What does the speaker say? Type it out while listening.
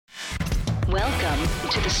Welcome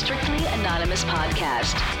to the Strictly Anonymous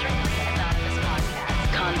Podcast.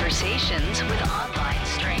 Conversations with online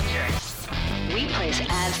strangers. We place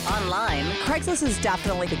ads online. Craigslist is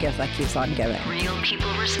definitely the gift that keeps on giving. Real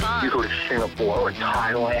people respond. You go to Singapore or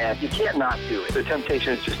Thailand, you can't not do it. The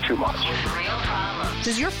temptation is just too much. With real problems.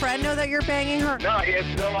 Does your friend know that you're banging her? No, he has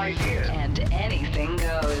no idea. And anything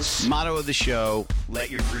goes. Motto of the show, let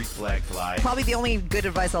your Greek flag fly. Probably the only good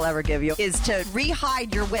advice I'll ever give you is to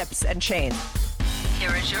re-hide your whips and chains.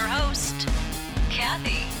 Here is your host,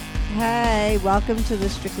 Kathy. Hey, welcome to the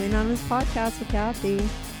Strictly Anonymous Podcast with Kathy.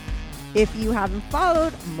 If you haven't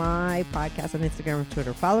followed my podcast on Instagram or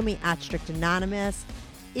Twitter, follow me at Strict Anonymous.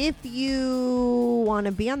 If you want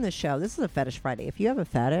to be on the show, this is a Fetish Friday. If you have a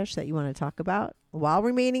fetish that you want to talk about while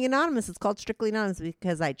remaining anonymous, it's called Strictly Anonymous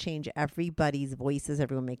because I change everybody's voices.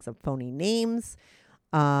 Everyone makes up phony names.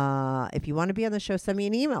 If you want to be on the show, send me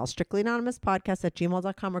an email,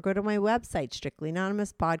 strictlyanonymouspodcast@gmail.com, or go to my website,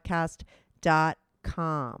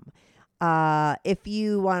 strictlyanonymouspodcast.com. If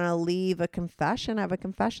you want to leave a confession, I have a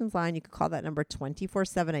confessions line. You can call that number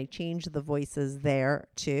 24/7. I change the voices there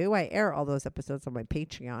too. I air all those episodes on my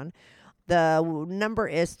Patreon. The number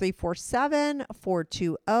is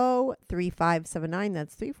 347-420-3579.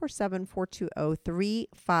 That's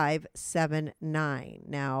 347-420-3579.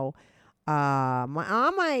 Now,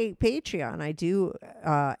 on my Patreon, I do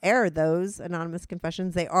air those anonymous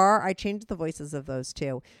confessions. I changed the voices of those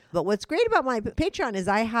too. But what's great about my Patreon is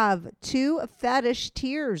I have 2 fetish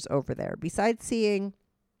tiers over there. Besides seeing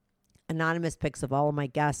anonymous pics of all of my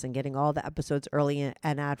guests and getting all the episodes early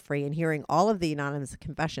and ad-free and hearing all of the anonymous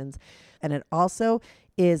confessions. And it also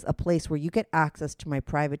is a place where you get access to my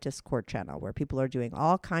private Discord channel where people are doing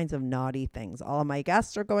all kinds of naughty things. All of my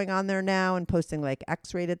guests are going on there now and posting like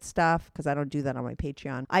X-rated stuff because I don't do that on my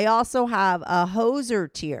Patreon. I also have a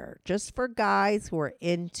hoser tier just for guys who are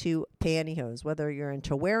into pantyhose, whether you're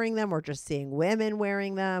into wearing them or just seeing women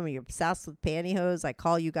wearing them, or you're obsessed with pantyhose. I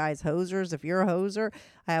call you guys hosers. If you're a hoser,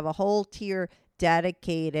 I have a whole tier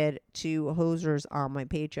dedicated to hosers on my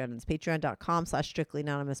Patreon. It's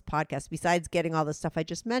patreon.com/strictlyanonymouspodcast. Besides getting all the stuff I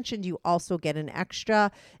just mentioned, you also get an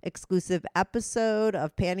extra exclusive episode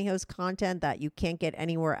of pantyhose content that you can't get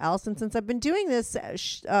anywhere else. And since I've been doing this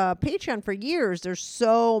Patreon for years, there's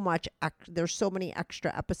so many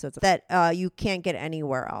extra episodes that you can't get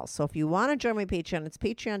anywhere else. So if you want to join my Patreon, it's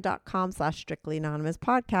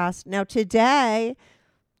patreon.com/strictlyanonymouspodcast. Now today,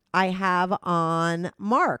 I have on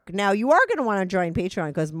Mark. Now, you are going to want to join Patreon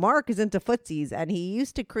because Mark is into Footsies, and he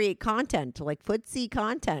used to create content, like footsie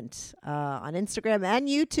content on Instagram and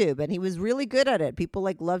YouTube, and he was really good at it. People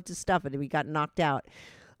loved his stuff, and he got knocked out.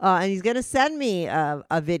 And he's going to send me a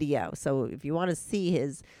video. So if you want to see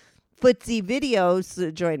his footsie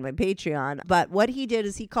videos, join my Patreon. But what he did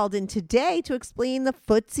is he called in today to explain the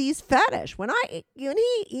footsies fetish. When he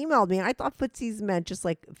emailed me, I thought footsies meant just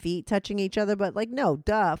like feet touching each other, but no,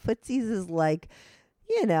 footsies is like,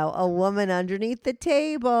 a woman underneath the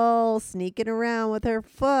table sneaking around with her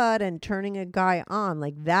foot and turning a guy on.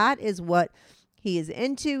 Like that is what he is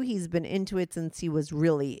into. He's been into it since he was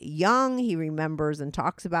really young. He remembers and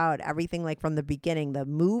talks about everything from the beginning, the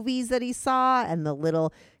movies that he saw and the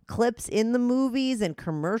little clips in the movies and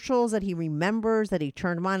commercials that he remembers that he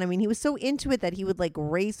turned him on. I mean, he was so into it that he would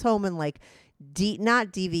race home and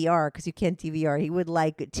not DVR because you can't DVR. He would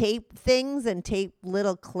tape things and tape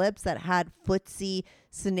little clips that had footsie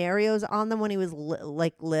scenarios on them when he was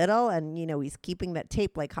little. And, he's keeping that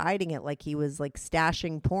tape, hiding it, he was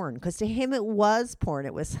stashing porn because to him it was porn.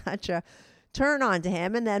 It was such a turn on to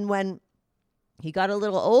him. And then when he got a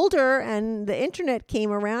little older and the internet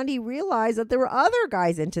came around, he realized that there were other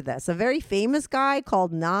guys into this. A very famous guy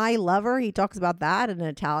called Nye Lover. He talks about that, an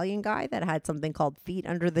Italian guy that had something called Feet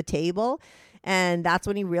Under the Table. And that's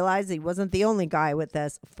when he realized he wasn't the only guy with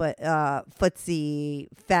this footsie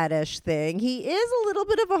fetish thing. He is a little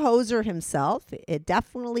bit of a hoser himself. It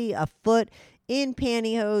definitely a foot in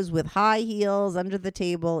pantyhose with high heels under the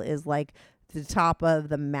table is the top of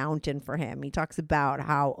the mountain for him. He talks about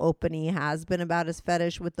how open he has been about his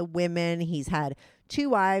fetish with the women. He's had 2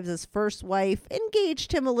 wives. His first wife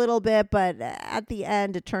engaged him a little bit, but at the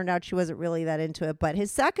end, it turned out she wasn't really that into it. But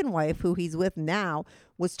his second wife, who he's with now,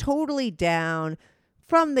 was totally down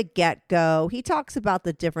from the get-go. He talks about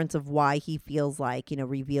the difference of why he feels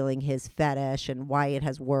revealing his fetish and why it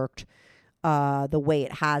has worked the way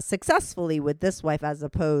it has successfully with this wife as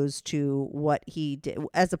opposed to what he did,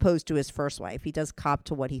 as opposed to his first wife. He does cop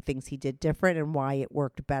to what he thinks he did different and why it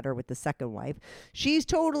worked better with the second wife. She's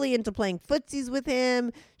totally into playing footsies with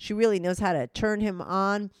him. She really knows how to turn him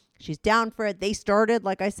on. she's down for it. They started,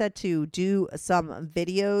 like I said, to do some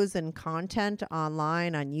videos and content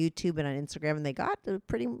online on YouTube and on Instagram, and they got a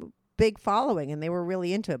pretty big following, and they were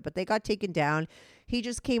really into it, but they got taken down. He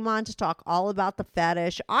just came on to talk all about the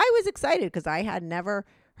fetish. I was excited because I had never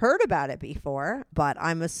heard about it before, but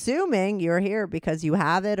I'm assuming you're here because you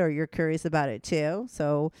have it or you're curious about it too.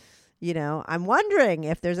 So, I'm wondering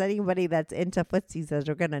if there's anybody that's into footsies that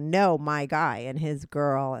are going to know my guy and his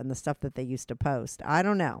girl and the stuff that they used to post. I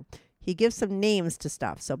don't know. He gives some names to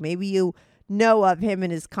stuff. So maybe you know of him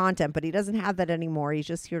and his content, but he doesn't have that anymore. He's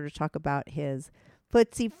just here to talk about his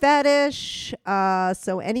footsie fetish.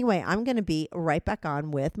 So anyway, I'm going to be right back on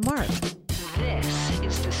with Mark. This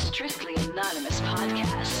is the Strictly Anonymous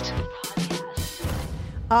podcast.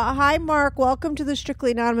 Hi, Mark. Welcome to the Strictly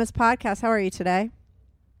Anonymous podcast. How are you today?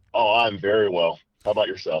 Oh, I'm very well. How about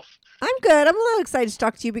yourself? I'm good. I'm a little excited to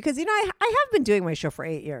talk to you because, I have been doing my show for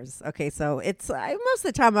 8 years. Okay, so it's most of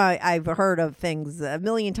the time I've heard of things a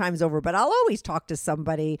million times over, but I'll always talk to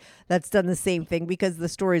somebody that's done the same thing because the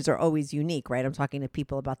stories are always unique, right? I'm talking to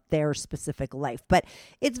people about their specific life. But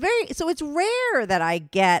it's rare that I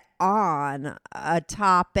get on a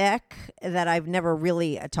topic that I've never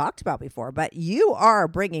really talked about before. But you are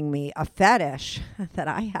bringing me a fetish that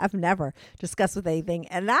I have never discussed with anything.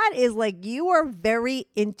 And that is like you are very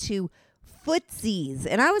into footsies.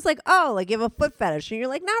 And I was like, oh, like you have a foot fetish. And you're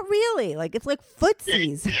like, not really. Like it's like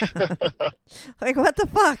footsies. Like what the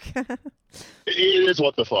fuck? It is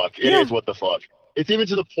what the fuck. It is what the fuck. It's even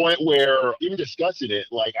to the point where even discussing it,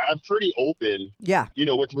 like I'm pretty open,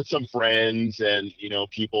 with some friends and,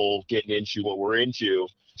 people getting into what we're into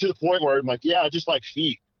to the point where I'm like, yeah, I just like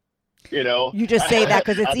feet, You just say that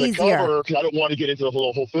because it's easier. Because I don't want to get into the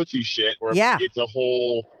whole footsie shit where it's a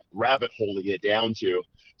whole rabbit hole to get down to.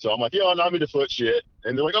 So I'm like, I'm into foot shit.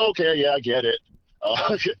 And they're like, oh, okay, yeah, I get it.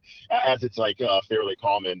 As it's like fairly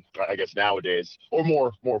common, I guess, nowadays, or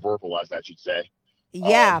more verbalized, I should say.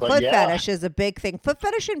 Yeah, fetish is a big thing. Foot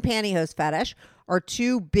fetish and pantyhose fetish are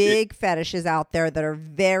two big fetishes out there that are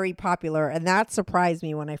very popular. And that surprised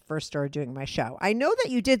me when I first started doing my show. I know that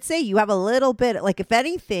you did say you have a little bit, like if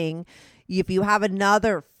anything, if you have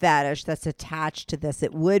another fetish that's attached to this,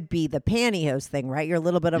 it would be the pantyhose thing, right? You're a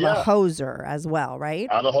little bit of a hoser as well, right?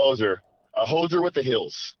 I'm a hoser. A hoser with the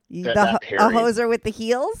heels. A hoser with the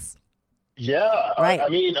heels? Yeah. Right. I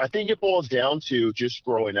mean, I think it boils down to just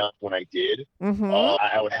growing up when I did. Mm-hmm.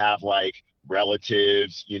 I would have like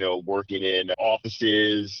relatives, working in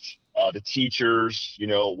offices, the teachers,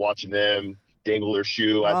 watching them dangle their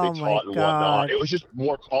shoe as they taught and whatnot. It was just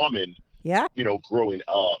more common. Yeah. Growing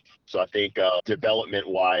up. So I think development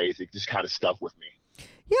wise, it just kind of stuck with me.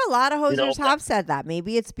 Yeah, a lot of hosers have said that.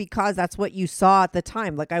 Maybe it's because that's what you saw at the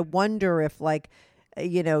time. Like, I wonder if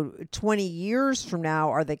 20 years from now,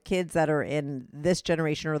 are the kids that are in this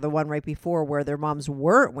generation or the one right before where their moms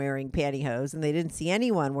weren't wearing pantyhose and they didn't see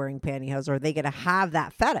anyone wearing pantyhose, or are they going to have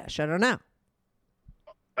that fetish? I don't know.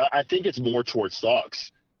 I think it's more towards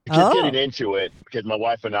socks. Just getting into it because my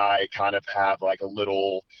wife and I kind of have like a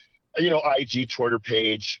little IG Twitter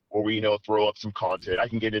page where we, throw up some content. I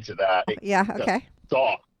can get into that. Yeah, okay.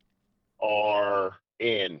 Socks are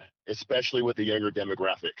in, especially with the younger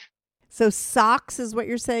demographic. So socks is what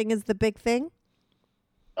you're saying is the big thing?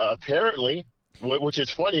 Apparently, which is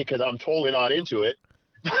funny because I'm totally not into it.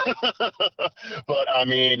 But I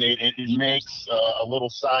mean, it makes a little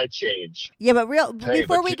side change. Yeah, but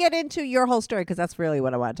before we get into your whole story, because that's really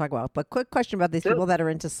what I want to talk about. But quick question about these people that are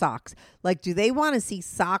into socks. Like, do they want to see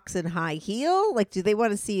socks in high heel? Like, do they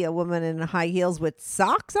want to see a woman in high heels with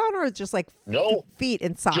socks on, or just like feet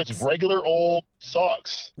in socks? Just regular old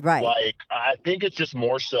socks. Right. Like, I think it's just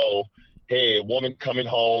more so, hey, a woman coming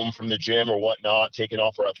home from the gym or whatnot, taking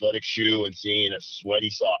off her athletic shoe and seeing a sweaty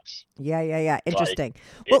socks. Yeah. Interesting.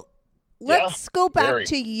 Let's go back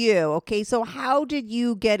to you. Okay, so how did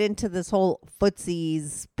you get into this whole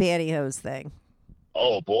footsies pantyhose thing?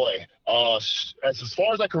 Oh, boy. As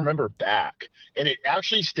far as I can remember back, and it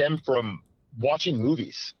actually stemmed from watching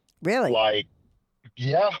movies. Really? Like,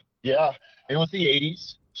 yeah. It was the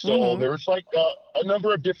 80s. So there was like a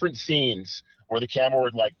number of different scenes where the camera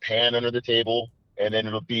would like pan under the table, and then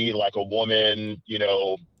it'll be like a woman,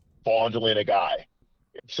 fondling a guy.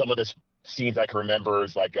 Some of the scenes I can remember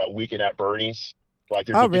is like a Weekend at Bernie's. Like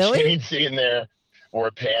there's a scene there where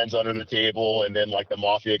it pans under the table, and then like the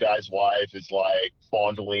mafia guy's wife is like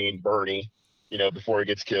fondling Bernie, before he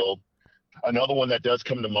gets killed. Another one that does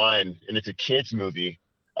come to mind, and it's a kid's movie.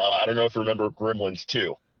 I don't know if you remember Gremlins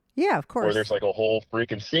 2. Yeah, of course. Where there's like a whole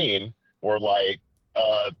freaking scene where like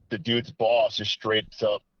the dude's boss just straight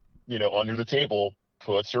up, under the table,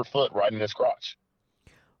 puts her foot right in his crotch.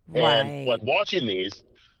 Right. And like watching these,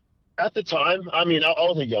 At the time, I mean, I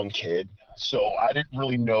was a young kid, so I didn't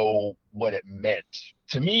really know what it meant.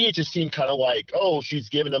 To me, it just seemed kind of like, oh, she's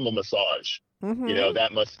giving him a massage. Mm-hmm.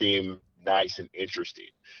 That must seem nice and interesting.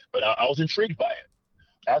 But I was intrigued by it.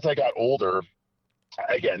 As I got older,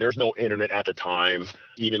 again, there's no internet at the time.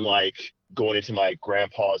 Even like going into my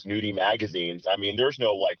grandpa's nudie magazines, I mean, there's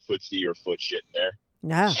no like footsie or foot shit in there.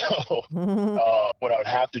 Yeah. So what I would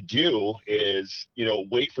have to do is,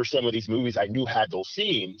 wait for some of these movies I knew had those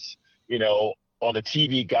scenes, on the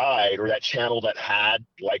TV guide or that channel that had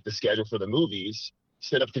like the schedule for the movies,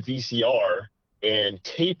 set up the VCR and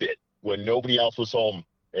tape it when nobody else was home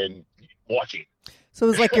and watching. So it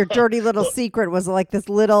was like your dirty little So, secret was like this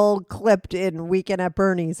little clipped in Weekend at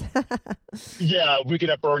Bernie's. yeah,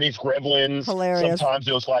 Weekend at Bernie's, Gremlins. Hilarious. Sometimes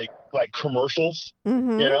it was like commercials.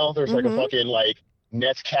 Mm-hmm. There's like a Mm-hmm. fucking like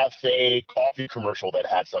Nescafe coffee commercial that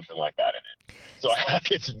had something like that in it. So I had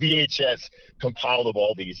this VHS compiled of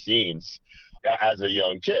all these scenes as a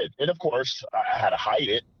young kid. And of course, I had to hide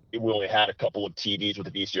it. We only had a couple of TVs with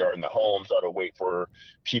a VCR in the home, so I had to wait for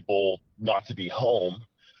people not to be home.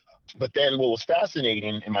 But then what was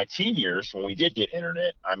fascinating in my teen years when we did get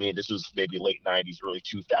internet, I mean, this was maybe late 90s, early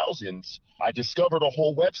 2000s, I discovered a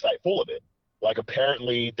whole website full of it. Like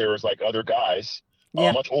apparently there was like other guys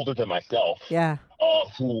Yeah. much older than myself Yeah.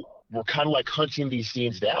 who were kind of like hunting these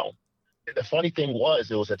scenes down. The funny thing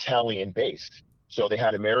was it was Italian based. So they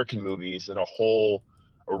had American movies and a whole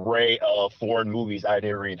array of foreign movies I'd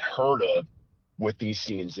never even heard of with these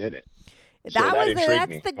scenes in it. So That's intrigued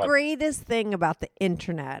me. the greatest thing about the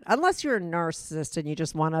internet. Unless you're a narcissist and you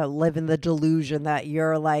just want to live in the delusion that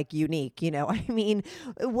you're like unique, I mean,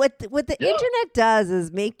 what the Yeah. internet does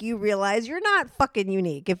is make you realize you're not fucking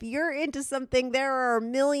unique. If you're into something, there are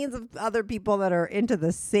millions of other people that are into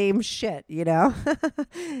the same shit,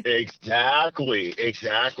 Exactly.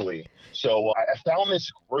 So I found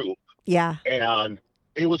this group, Yeah. and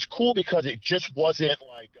it was cool because it just wasn't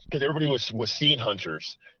like, because everybody was scene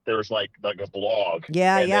hunters. There was like a blog.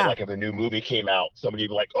 Yeah, and yeah. then like if a new movie came out, somebody would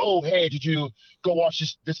be like, oh, hey, did you go watch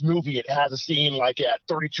this movie? It has a scene like at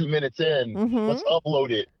 32 minutes in. Mhm. Let's upload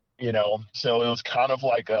it, So it was kind of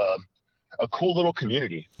like a cool little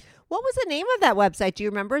community. What was the name of that website? Do you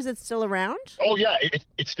remember? Is it still around? Oh, yeah,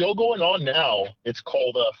 it's still going on now. It's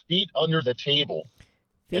called Feet Under the Table.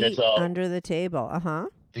 And Feet it's Under the Table. Uh-huh.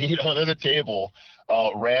 Feet Under the Table,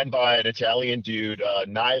 ran by an Italian dude,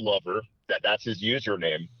 Nye Lover. That's his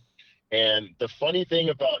username. And the funny thing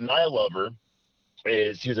about Nye Lover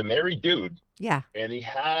is he's a married dude, Yeah. and he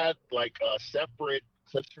had like a separate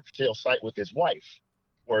clips for sale site with his wife,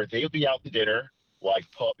 where they would be out to dinner, like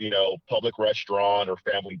public restaurant or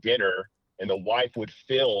family dinner, and the wife would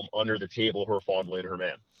film under the table her fondling her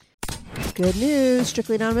man. Good news.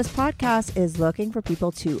 Strictly Anonymous Podcast is looking for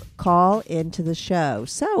people to call into the show.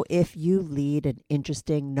 So if you lead an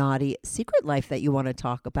interesting, naughty secret life that you want to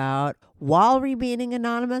talk about while remaining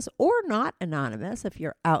anonymous or not anonymous, if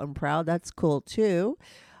you're out and proud, that's cool too.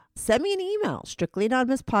 Send me an email,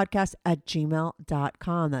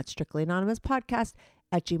 strictlyanonymouspodcast@gmail.com. That's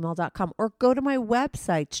strictlyanonymouspodcast@gmail.com. Or go to my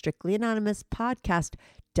website,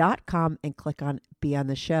 strictlyanonymouspodcast.com, and click on Be on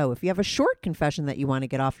the Show. If you have a short confession that you want to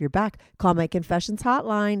get off your back, call my confessions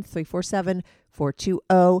hotline,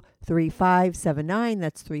 347-420-3579.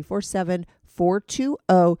 That's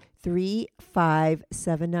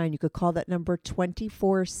 347-420-3579. You could call that number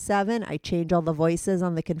 24/7. I change all the voices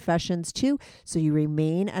on the confessions too, so you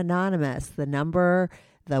remain anonymous. The number,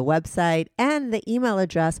 the website, and the email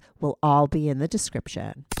address will all be in the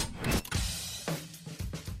description.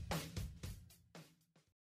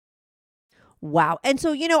 Wow. And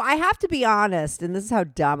so, I have to be honest, and this is how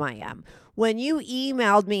dumb I am. When you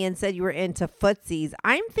emailed me and said you were into footsies,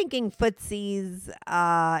 I'm thinking footsies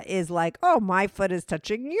is like, oh, my foot is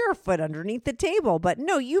touching your foot underneath the table. But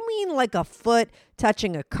no, you mean like a foot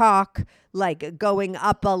touching a cock, like going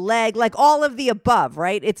up a leg, like all of the above,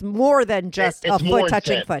 right? It's more than just It's a more foot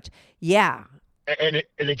touching intense. foot. Yeah. And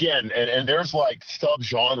again, and there's like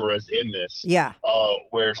subgenres in this. Yeah.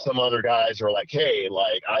 Where some other guys are like, hey,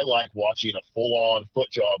 like I like watching a full-on foot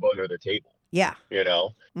job under the table. Yeah.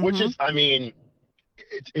 Which is, I mean,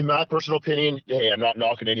 in my personal opinion, hey, I'm not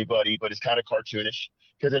knocking anybody, but it's kind of cartoonish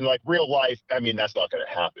because in like real life, I mean, that's not going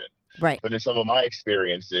to happen. Right. But in some of my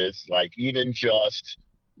experiences, like even just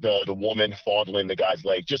the woman fondling the guy's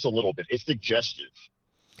leg just a little bit, it's suggestive.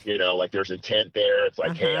 Like there's intent there. It's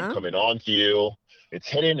like, hey, I'm coming on to you. It's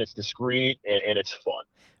hidden, it's discreet, and it's fun.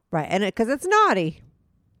 Right. And because it's naughty.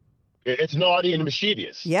 It's naughty and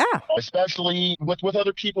mischievous. Yeah. Especially with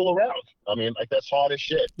other people around. I mean, like that's hot as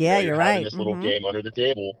shit. Yeah, you're you're having right. This little game under the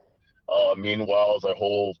table. Meanwhile, there's a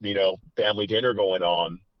whole, family dinner going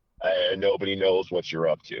on. and nobody knows what you're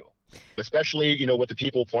up to, especially, with the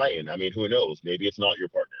people playing. I mean, who knows? Maybe it's not your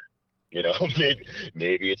partner.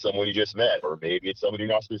 Maybe it's someone you just met, or maybe it's somebody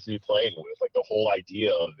you're not supposed to be playing with. Like, the whole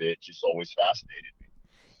idea of it just always fascinated me.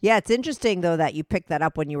 Yeah, it's interesting, though, that you picked that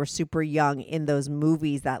up when you were super young in those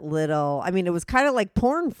movies, that little, I mean, it was kind of like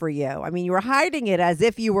porn for you. I mean, you were hiding it as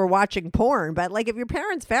if you were watching porn, but like if your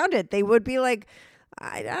parents found it, they would be like,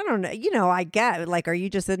 I don't know, I get, like, are you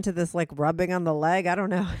just into this, like, rubbing on the leg? I don't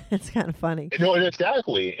know. It's kind of funny. No,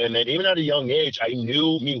 exactly. And then even at a young age, I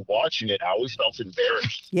knew me watching it, I always felt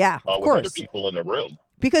embarrassed. Yeah, of with course. other people in the room.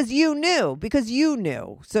 Because you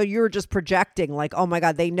knew. So you were just projecting like, oh my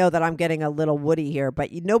God, they know that I'm getting a little Woody here,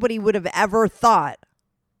 but nobody would have ever thought.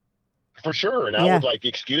 For sure. And I would like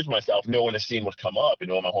excuse myself knowing a scene would come up and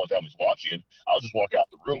knowing my whole family was watching. I'll just walk out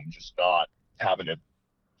the room, just not having to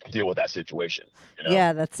deal with that situation.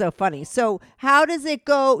 Yeah, that's so funny. So how does it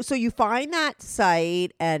go? So you find that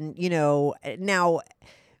site and, now...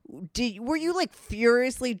 were you like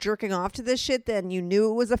furiously jerking off to this shit? Then you knew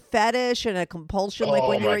it was a fetish and a compulsion, like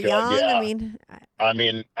when you were young. Yeah. I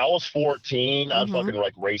mean, I was 14. I fucking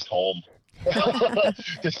like raced home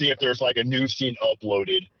to see if there's like a new scene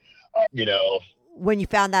uploaded. When you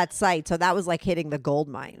found that site, so that was like hitting the gold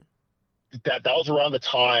mine. That was around the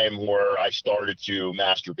time where I started to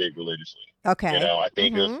masturbate religiously. Okay. I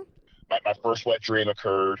think it was my first wet dream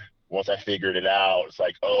occurred. Once I figured it out, it's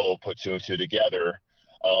like, put two and two together.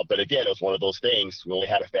 But again, it was one of those things. We only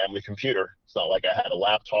had a family computer. It's not like I had a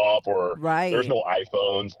laptop or there's no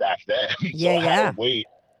iPhones back then. So I had to wait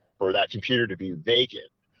for that computer to be vacant.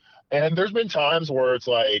 And there's been times where it's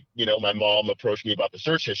like, my mom approached me about the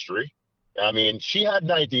search history. I mean, she had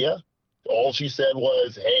an idea. All she said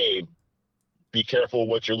was, hey, be careful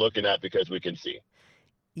what you're looking at because we can see.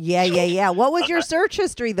 Yeah. What was your search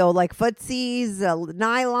history, though? Like footsies,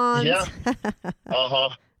 nylons?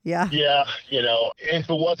 Yeah. Yeah. Yeah. If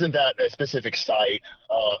it wasn't that specific site,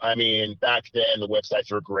 I mean, back then the websites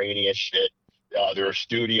were grainy as shit. There are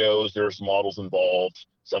studios, there's models involved.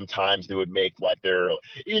 Sometimes they would make like their,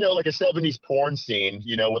 like a 70s porn scene,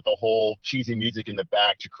 with the whole cheesy music in the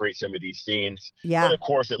back to create some of these scenes. Yeah. But of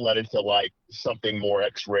course it led into like something more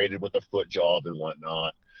X-rated with a foot job and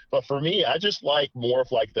whatnot. But for me, I just like more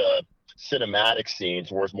of like the cinematic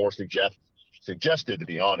scenes where it's more suggested, to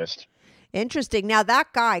be honest. Interesting. Now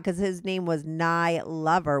that guy, because his name was Nye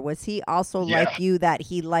Lover, was he also like you, that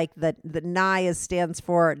he liked the Nye stands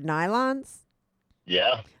for nylons?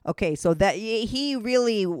 Yeah. Okay, so that he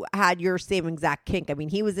really had your same exact kink. I mean,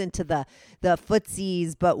 he was into the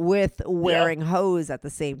footsies, but with wearing hose at the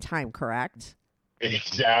same time, correct?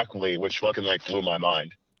 Exactly, which fucking like blew my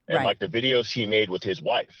mind. And like the videos he made with his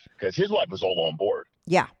wife, because his wife was all on board.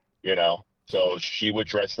 Yeah. So she would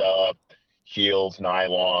dress up, heels,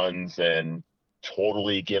 nylons, and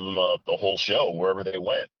totally give them the whole show wherever they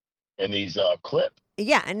went in these clips.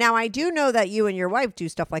 Yeah, and now I do know that you and your wife do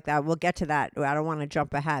stuff like that. We'll get to that. I don't want to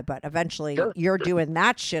jump ahead, but eventually you're doing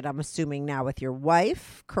that shit, I'm assuming, now with your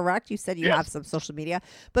wife, correct? You said you have some social media.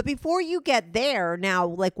 But before you get there, now,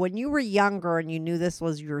 like when you were younger and you knew this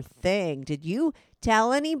was your thing, did you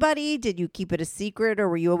tell anybody? Did you keep it a secret, or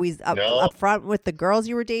were you always up front with the girls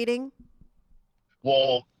you were dating?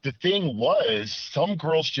 Well, the thing was, some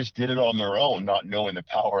girls just did it on their own, not knowing the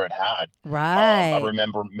power it had. Right. I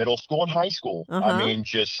remember middle school and high school. I mean,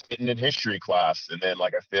 just sitting in history class, and then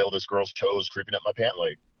like I feel this girl's toes creeping up my pant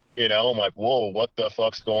leg. I'm like, whoa, what the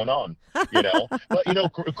fuck's going on?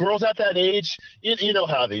 But girls at that age, you know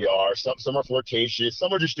how they are. Some are flirtatious,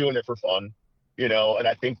 some are just doing it for fun. And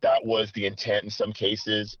I think that was the intent in some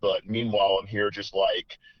cases. But meanwhile, I'm here just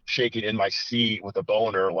like shaking in my seat with a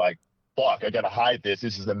boner, like, fuck, I gotta hide this.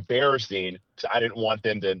 This is embarrassing. So I didn't want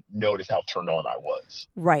them to notice how turned on I was.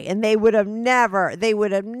 Right. And they would have never,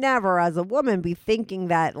 as a woman, be thinking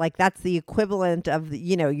that like that's the equivalent of,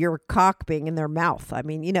 your cock being in their mouth. I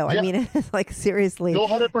mean, I mean, it's like seriously.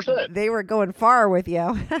 100%. They were going far with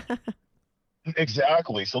you.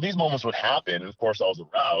 Exactly. So these moments would happen. And of course, I was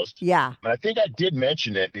aroused. Yeah. And I think I did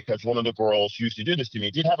mention it because one of the girls who used to do this to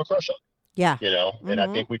me did have a crush on me. Yeah. And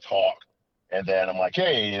I think we talked. And then I'm like,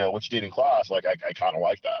 hey, what you did in class? Like, I kind of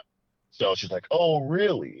like that. So she's like, oh,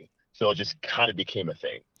 really? So it just kind of became a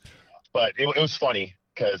thing. But it was funny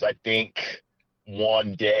because I think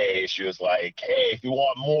one day she was like, hey, if you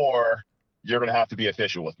want more, you're going to have to be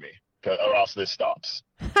official with me or else this stops.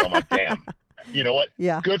 So I'm like, damn. You know what?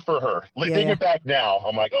 Yeah. Good for her. Thinking it back now,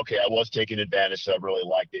 I'm like, okay, I was taking advantage, so I really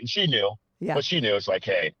liked it. And she knew. Yeah. But she knew it's like,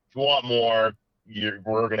 hey, if you want more,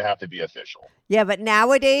 we're going to have to be official. Yeah, but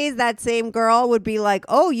nowadays that same girl would be like,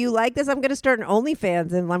 "Oh, you like this? I'm going to start an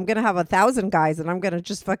OnlyFans, and I'm going to have 1,000 guys, and I'm going to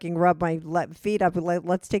just fucking rub my feet up and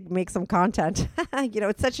let's make some content."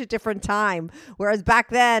 It's such a different time. Whereas back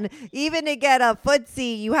then, even to get a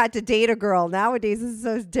footsie, you had to date a girl. Nowadays, it's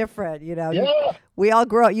so different. Yeah. We all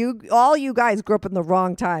grew up. All you guys grew up in the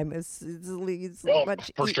wrong time. It's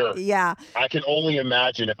much, for sure. Yeah. I can only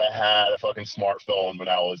imagine if I had a fucking smartphone when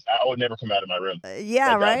I would never come out of my room.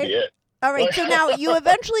 Yeah, right. That'd be it. All right, so now you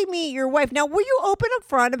eventually meet your wife. Now, were you open up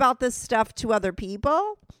front about this stuff to other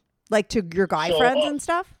people? Like to your guy friends and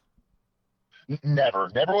stuff?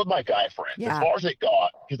 Never with my guy friends. Yeah. As far as it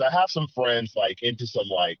got, because I have some friends like into some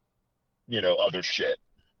like, other shit.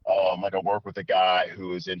 Like I work with a guy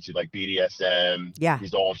who is into like BDSM. Yeah.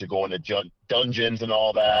 He's all into going to dungeons and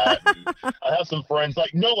all that. And I have some friends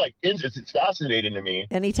it's fascinating to me.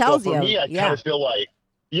 And he tells you. For me, I kind of feel like,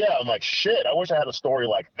 I'm like, shit, I wish I had a story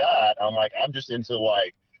like that. I'm like, I'm just into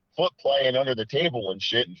like foot playing under the table and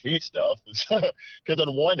shit and feet stuff. Because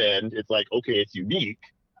on one end, it's like, okay, it's unique.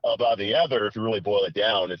 By the other, if you really boil it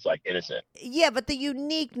down, it's like innocent. Yeah, but the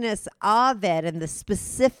uniqueness of it and the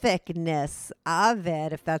specificness of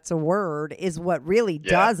it, if that's a word, is what really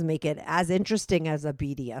does make it as interesting as a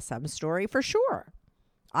BDSM story, for sure.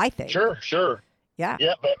 I think. Sure. Yeah.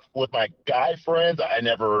 Yeah, but with my guy friends, I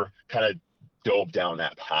never kind of dove down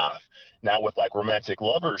that path. Now with like romantic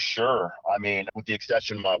lovers, sure. I mean, with the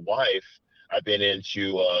exception of my wife, I've been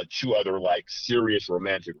into 2 other like serious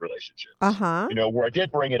romantic relationships. Where I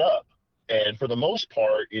did bring it up, and for the most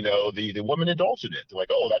part, the women indulged in it. They're like,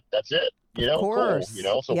 "Oh, that's it," cool.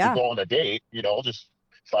 So if we go on a date, I'll just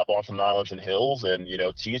slap on some nylons and hills and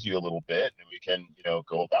tease you a little bit, and we can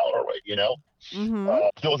go about our way.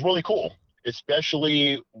 So it was really cool,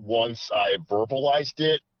 especially once I verbalized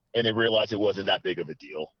it and they realized it wasn't that big of a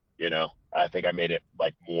deal. I think I made it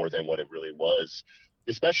like more than what it really was.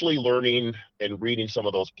 Especially learning and reading some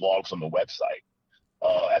of those blogs on the website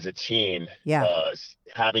as a teen,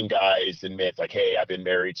 having guys admit like, hey, I've been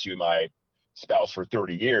married to my spouse for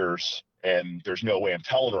 30 years and there's no way I'm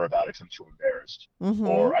telling her about it because I'm too embarrassed.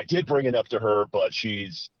 Or I did bring it up to her, but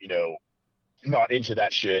she's, not into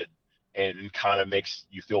that shit, and it kind of makes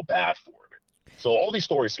you feel bad for it. So all these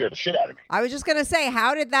stories scare the shit out of me. I was just going to say,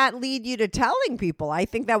 how did that lead you to telling people? I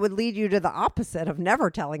think that would lead you to the opposite of never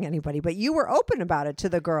telling anybody, but you were open about it to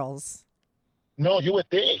the girls. No, you would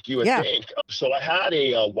think. So I had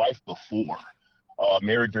a wife before,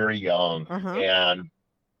 married very young, and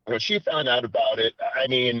she found out about it. I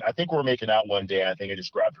mean, I think we were making out one day. I think I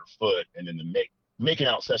just grabbed her foot, and then the making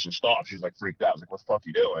out session stopped. She's like freaked out. I was like, what the fuck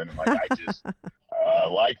you doing? I'm like, I just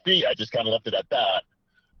like feet. I just kind of left it at that.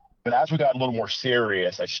 But as we got a little more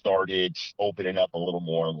serious, I started opening up a little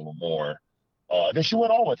more. Then she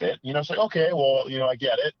went on with it. It's like, okay, well, I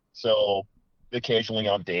get it. So occasionally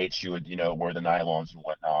on dates, she would, wear the nylons and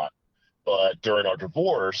whatnot. But during our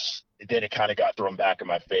divorce, then it kind of got thrown back in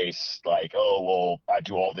my face. Like, oh, well, I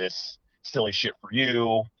do all this silly shit for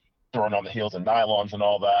you, throwing on the heels and nylons and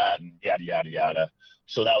all that, and yada, yada, yada.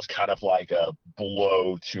 So that was kind of like a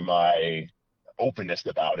blow to my openness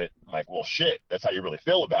about it. I'm like, well, shit, that's how you really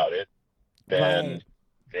feel about it. Then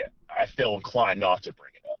I feel inclined not to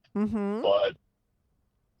bring it up.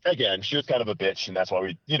 But again, she was kind of a bitch, and that's why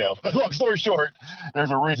we, long story short, there's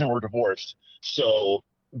a reason we're divorced. So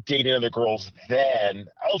dating other girls then,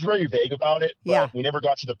 I was very vague about it, but we never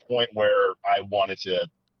got to the point where I wanted to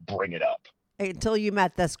bring it up. Until you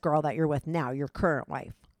met this girl that you're with now, your current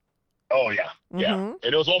wife. Oh, yeah. And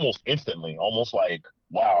it was almost instantly, almost like,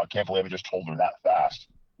 wow, I can't believe I just told her that fast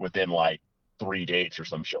within like 3 dates or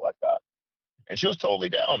some shit like that. And she was totally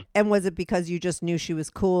down. And was it because you just knew she was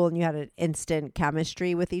cool and you had an instant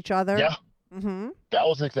chemistry with each other? Yeah. That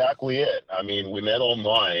was exactly it. I mean, we met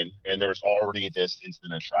online and there's already this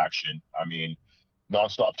instant attraction. I mean,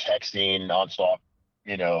 nonstop texting, nonstop,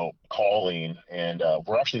 calling. And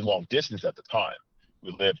we're actually long distance at the time.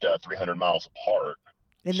 We lived 300 miles apart.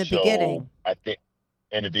 In the beginning. I think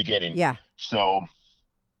in the beginning. Yeah. So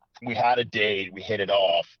we had a date, we hit it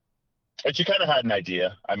off, and she kind of had an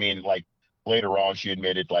idea. I mean, like later on, she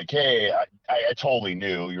admitted like, hey, I totally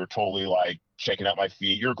knew you were totally like checking out my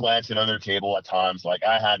feet. You're glancing under the table at times. Like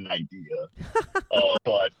I had an idea,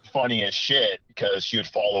 but funny as shit because she would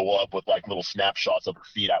follow up with like little snapshots of her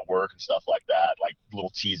feet at work and stuff like that, like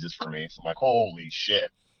little teases for me. So I'm like, holy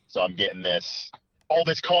shit. So I'm getting all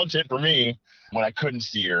this content for me when I couldn't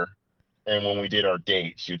see her. And when we did our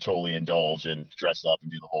date, she would totally indulge and dress up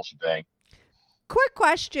and do the whole shebang. Quick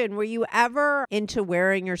question. Were you ever into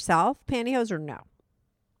wearing yourself pantyhose or no?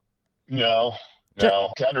 No.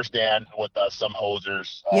 To understand with some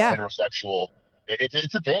hosers, heterosexual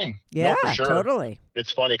It's a thing. Yeah, No, for sure. totally.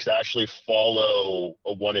 It's funny because I actually follow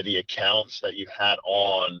one of the accounts that you had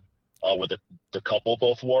on with the couple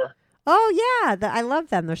both wore. Oh yeah, I love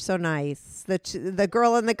them. They're so nice. The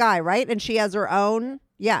girl and the guy, right? And she has her own.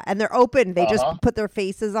 Yeah, and they're open. They just put their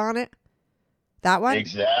faces on it. That one?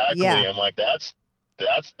 Exactly. Yeah. I'm like, that's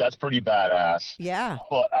pretty badass. Yeah.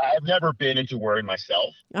 But I've never been into wearing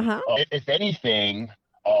myself. Uh-huh. If anything,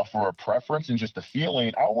 for a preference and just a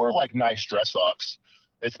feeling, I'll wear like nice dress ups.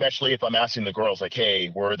 Especially if I'm asking the girls, like, hey,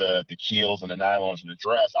 where are the keels and the nylons and the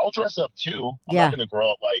dress? I'll dress up too. I'm not gonna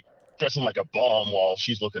grow up like dressing like a bum while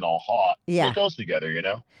she's looking all hot. Yeah. It goes together, you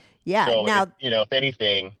know? Yeah. So Now, if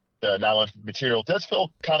anything, the nylon material does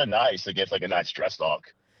feel kind of nice against like a nice dress up.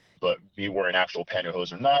 But me wearing actual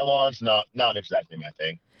pantyhose or nylons, not exactly my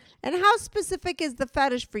thing. and how specific is the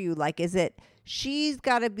fetish for you? Like, is it she's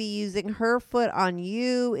got to be using her foot on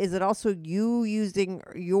you? Is it also you using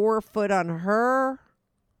your foot on her?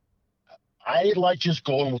 I like just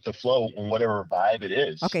going with the flow on whatever vibe it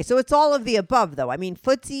is. Okay, so it's all of the above, though. I mean,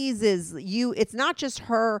 Footsies is you. It's not just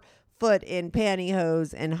her foot in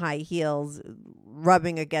pantyhose and high heels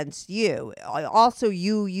rubbing against you. Also,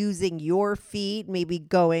 you using your feet, maybe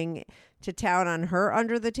going to town on her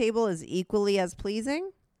under the table is equally as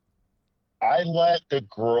pleasing. I let the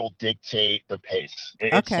girl dictate the pace.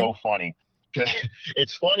 It's so funny.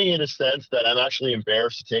 It's funny in a sense that I'm actually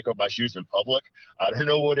embarrassed to take off my shoes in public. I don't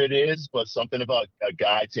know what it is, but something about a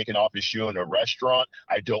guy taking off his shoe in a restaurant,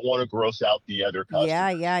 I don't want to gross out the other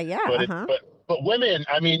customers. Yeah. But women,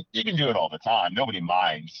 I mean, you can do it all the time. Nobody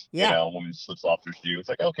minds. Yeah. You know, a woman slips off their shoe. It's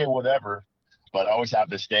like, okay, whatever. But I always have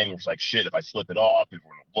this thing where it's like, shit, if I slip it off, people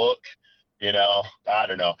are going to look, you know, I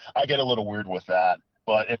don't know. I get a little weird with that.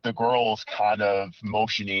 But if the girl's kind of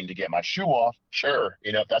motioning to get my shoe off, sure.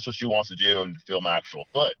 You know, if that's what she wants to do and feel my actual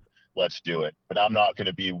foot, let's do it. But I'm not going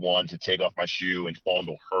to be one to take off my shoe and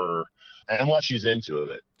fondle her unless she's into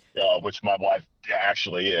it, which my wife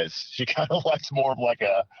actually is. She kind of likes more of like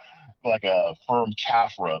a firm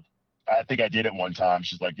calf rub. I think I did it one time.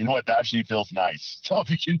 She's like, you know what? That actually feels nice. So if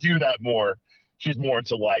you can do that more, she's more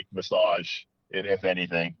into like massage, if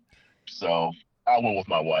anything. So I went with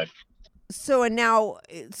my wife. So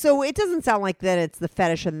it doesn't sound like that it's the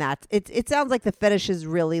fetish and that. It sounds like the fetish is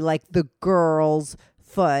really like the girl's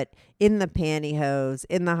foot in the pantyhose,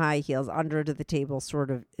 in the high heels, under to the table,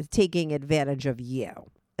 sort of taking advantage of you.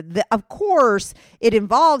 Of course, it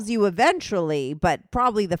involves you eventually, but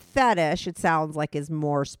probably the fetish, it sounds like, is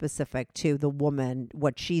more specific to the woman,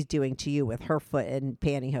 what she's doing to you with her foot in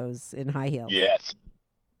pantyhose in high heels. Yes,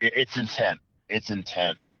 it's intent. It's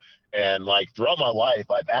intent. And like throughout my life,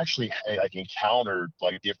 I've actually like encountered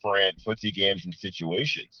like different footsie games and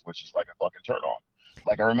situations, which is like a fucking turn on.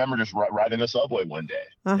 Like I remember just riding the subway one day,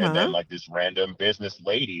 and then like this random business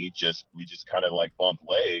lady we just kind of like bumped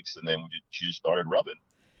legs, and then she just started rubbing.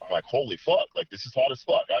 I'm like, holy fuck! Like this is hot as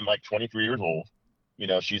fuck. I'm like 23 years old. You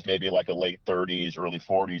know, she's maybe like a late 30s, early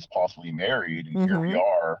 40s, possibly married, and here we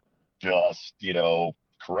are, just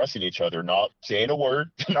caressing each other, not saying a word,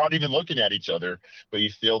 not even looking at each other, but you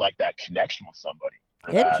feel like that connection with somebody.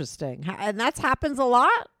 Interesting. And that happens a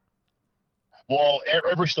lot? Well,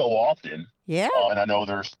 every so often. Yeah. And I know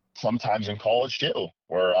there's sometimes in college too,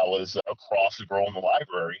 where I was across the girl in the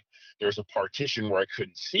library. There's a partition where I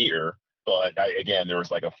couldn't see her, but there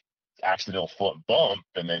was like a accidental foot bump,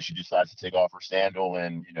 and then she decides to take off her sandal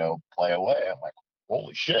and, play away. I'm like,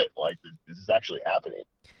 holy shit, like this is actually happening.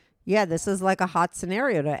 Yeah, this is like a hot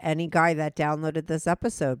scenario to any guy that downloaded this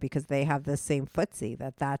episode because they have the same footsie.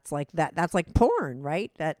 That's like porn,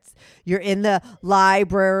 right? You're in the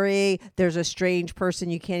library. There's a strange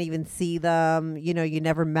person. You can't even see them. You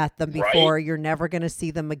never met them before. Right. You're never going to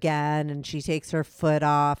see them again. And she takes her foot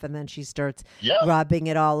off and then she starts rubbing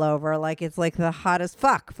it all over. Like it's like the hottest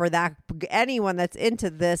fuck for anyone that's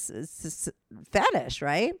into this fetish,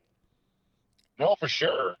 right? No, for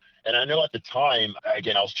sure. And I know at the time,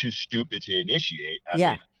 again, I was too stupid to initiate. I mean,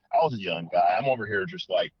 I was a young guy. I'm over here just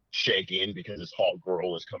like shaking because this hot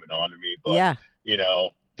girl is coming on to me. But,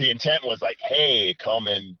 the intent was like, hey, come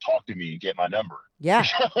and talk to me, get my number. Yeah.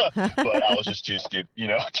 But I was just too stupid,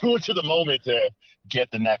 too into the moment to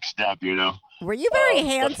get the next step, Were you very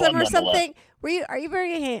handsome or something? Are you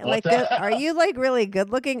very are you like really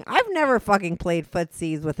good looking? I've never fucking played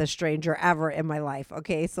footsies with a stranger ever in my life.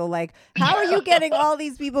 Okay, so like, how are you getting all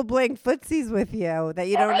these people playing footsies with you that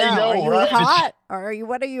you don't know? Are you hot, or are you?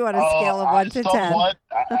 What are you on a scale of 1 to 10?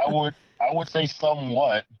 I would say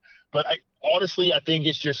somewhat, but honestly, I think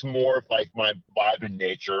it's just more of like my vibe in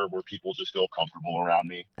nature, where people just feel comfortable around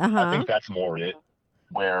me. I think that's more it.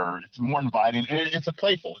 Where it's more inviting. It's a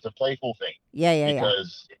playful thing. Yeah.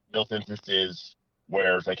 Because in those instances,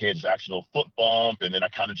 where it's like, hey, there's actually a little foot bump, and then I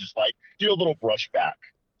kind of just like do a little brush back.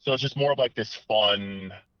 So it's just more of like this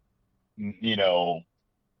fun,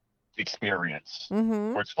 experience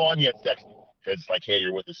Mm-hmm. where it's fun yet sexy. It's like, hey,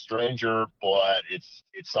 you're with a stranger, but it's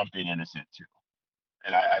something innocent too.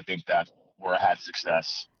 And I think that's where I had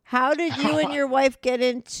success. How did you and your wife get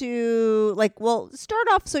into start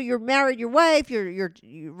off, so you're married, your wife, you're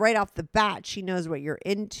right off the bat, she knows what you're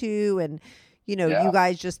into, and Yeah. you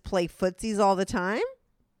guys just play footsies all the time?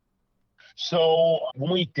 So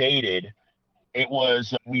when we dated,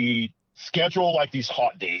 we schedule like these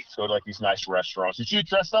hot dates, go to like these nice restaurants, and she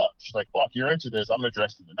dressed up. She's like, fuck, you're into this, I'm gonna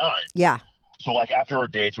dress to the nine. Yeah. So like after our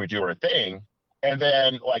dates, we do our thing, and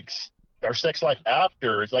then like our sex life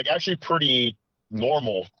after is like actually pretty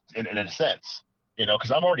normal in a sense,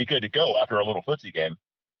 because I'm already good to go after a little footsie game.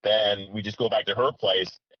 Then we just go back to her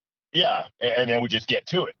place, yeah, and then we just get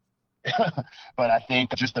to it. But I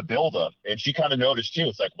think just the buildup, and she kind of noticed too.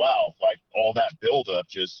 It's like, wow, like all that buildup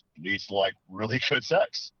just leads to like really good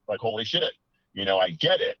sex. Like, holy shit, I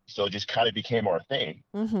get it. So it just kind of became our thing.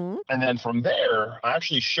 Mm-hmm. And then from there, I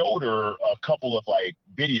actually showed her a couple of like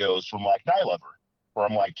videos from like Night Lover, where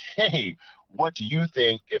I'm like, hey, what do you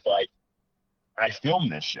think if I film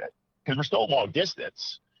this shit? Because we're still long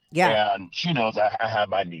distance. Yeah. And she knows I have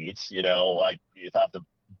my needs, like if I have to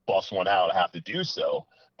bust one out, I have to do so.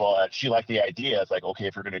 But she liked the idea. It's like, okay,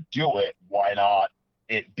 if you're going to do it, why not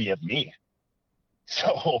it be of me?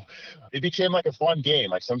 So it became like a fun game.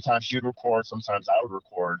 Like sometimes she'd record, sometimes I would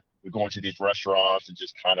record. We'd go into these restaurants and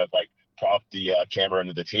just kind of like prop the camera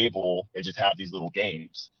into the table and just have these little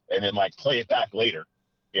games and then like play it back later,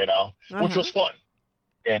 which was fun.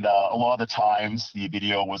 And a lot of the times the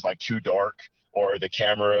video was like too dark or the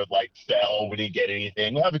camera like fell, we didn't get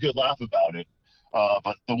anything. We'll have a good laugh about it.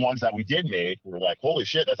 But the ones that we did make were like, holy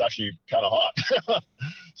shit, that's actually kind of hot.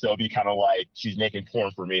 So it'd be kind of like she's making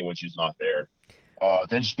porn for me when she's not there.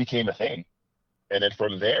 Then it just became a thing. And then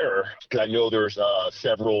from there, because I know there's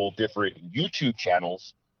several different YouTube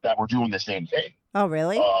channels that were doing the same thing. Oh,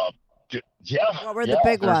 really? Yeah. What were the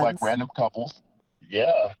big there's ones? like random couples.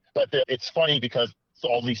 Yeah. But it's funny because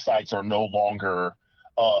all these sites are no longer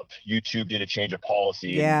up. YouTube did a change of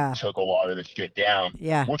policy and took a lot of the shit down.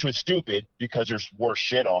 Yeah. Which was stupid because there's worse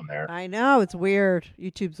shit on there. I know. It's weird.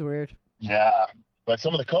 YouTube's weird. Yeah. But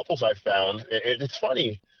some of the couples I found, it's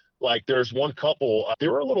funny. Like there's one couple, they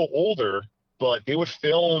were a little older, but they would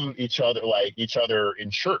film each other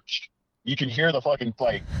in church. You can hear the fucking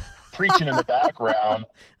like preaching in the background.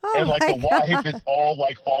 And like the wife is all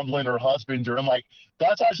like fondling her husband. And I'm like,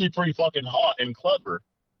 that's actually pretty fucking hot and clever,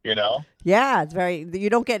 Yeah, it's you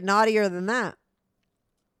don't get naughtier than that.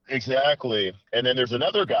 Exactly. And then there's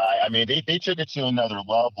another guy. I mean, they took it to another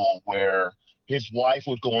level where his wife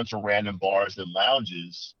would go into random bars and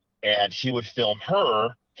lounges and he would film her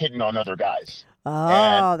hitting on other guys.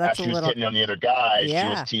 Oh, and that's as she was hitting on the other guys, she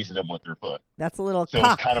was teasing him with her foot. That's a little so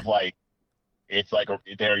cuck. It's kind of like,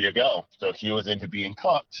 there you go. So he was into being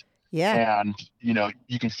cucked. Yeah. And,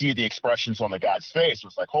 you can see the expressions on the guy's face.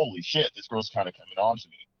 It's like, holy shit, this girl's kind of coming on to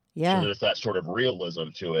me. Yeah. So there's that sort of realism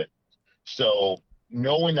to it. So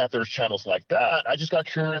knowing that there's channels like that, I just got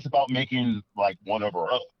curious about making like one of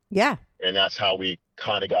our own. Yeah. And that's how we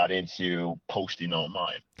kind of got into posting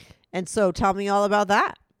online. And so tell me all about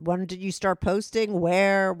that. When did you start posting?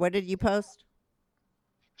 Where did you post?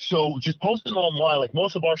 So just posting online, like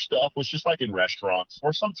most of our stuff was just like in restaurants,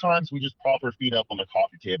 or sometimes we just prop our feet up on the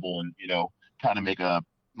coffee table and, kind of make a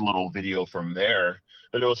little video from there.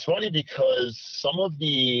 But it was funny because some of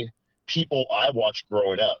the people I watched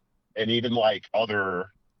growing up and even like other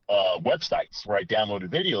websites where I downloaded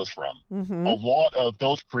videos from, a lot of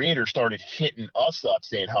those creators started hitting us up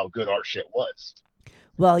saying how good our shit was.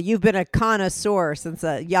 Well, you've been a connoisseur since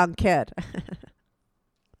a young kid.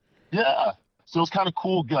 Yeah. So it's kind of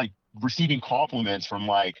cool, like receiving compliments from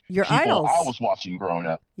like your people idols I was watching growing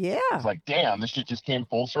up. Yeah. It's like, damn, this shit just came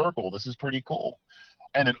full circle. This is pretty cool.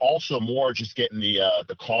 And then also more just getting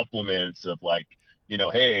the compliments of like,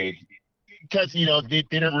 hey, because, they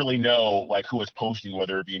didn't really know like who was posting,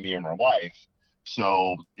 whether it be me or my wife.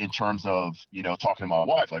 So in terms of, talking to my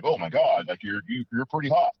wife, like, oh my God, like you're pretty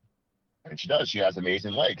hot. And she does. She has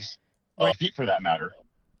amazing legs, feet for that matter.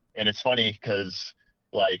 And it's funny because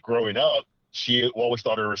like growing up, she always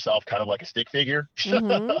thought of herself kind of like a stick figure. It's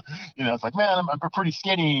like, man, I'm pretty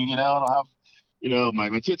skinny, I don't have,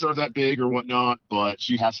 my tits aren't that big or whatnot, but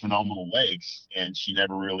she has phenomenal legs and she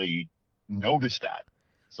never really noticed that.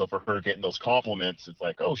 So for her getting those compliments, it's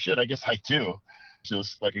like, oh shit, I guess I do. So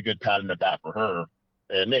it's like a good pat in the back for her.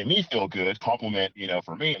 It made me feel good. Compliment,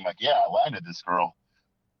 for me. I'm like, yeah, I landed this girl.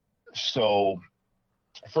 So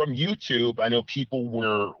from YouTube, I know people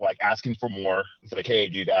were like asking for more. It's like, hey,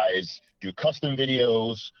 do you guys do custom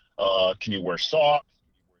videos? Can you wear socks?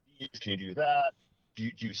 Can you do that? Do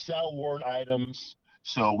you sell worn items?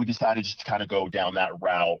 So we decided just to kind of go down that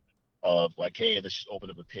route of like, hey, let's just open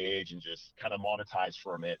up a page and just kind of monetize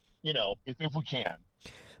from it, if we can.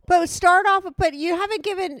 But start off, but you haven't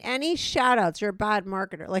given any shout outs. You're a bad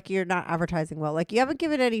marketer. Like, you're not advertising well. Like, you haven't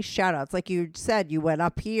given any shout outs. Like you said, you went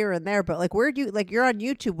up here and there, but like, where do you, like, you're on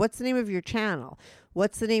YouTube. What's the name of your channel?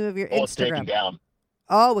 What's the name of your Instagram? It's taken down.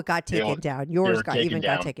 Oh, it got taken down. Yours got taken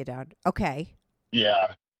down. Okay.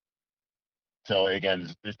 Yeah. So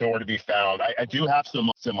again, there's nowhere to be found. I do have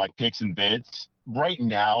some like pics and vids right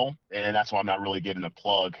now, and that's why I'm not really giving a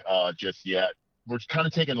plug just yet. We're kind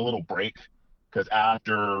of taking a little break because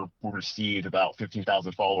after we received about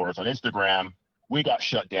 15,000 followers on Instagram, we got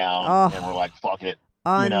shut down, and we're like, fuck it.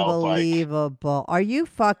 Unbelievable. Are you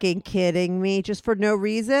fucking kidding me? Just for no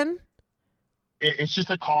reason? It's just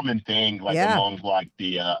a common thing, like among like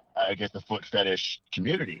the, I guess the foot fetish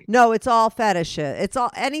community. No, it's all fetish. It's all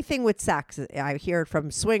anything with sex. I hear it from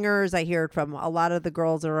swingers. I hear it from a lot of the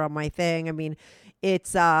girls that are on my thing. I mean,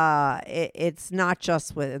 it's not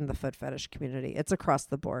just within the foot fetish community. It's across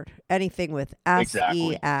the board. Anything with sex.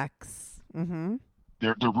 Mm-hmm.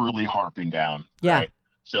 They're really harping down. Yeah. Right?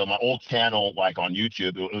 So my old channel, like on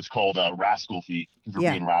YouTube, it was called Rascal Feet because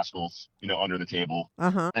we're being rascals, under the table.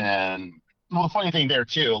 And well, the funny thing there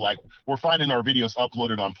too, like we're finding our videos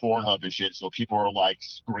uploaded on Pornhub and shit, so people are like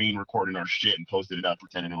screen recording our shit and posted it up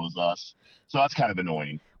pretending it was us. So that's kind of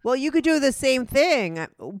annoying. Well, you could do the same thing,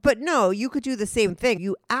 but no, you could do the same thing.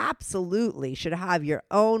 You absolutely should have your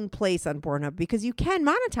own place on Pornhub because you can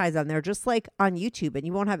monetize on there just like on YouTube, and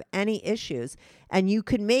you won't have any issues, and you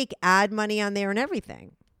can make ad money on there and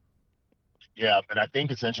everything. Yeah, and I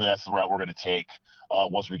think essentially that's the route we're going to take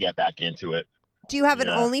once we get back into it. Do you have an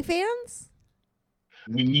OnlyFans?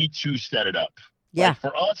 We need to set it up. Yeah. Like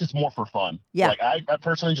for us, it's more for fun. Yeah. Like I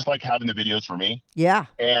personally just like having the videos for me. Yeah.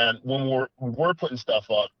 And when we're putting stuff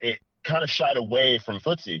up, it kind of shied away from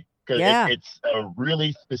Footsie because it's a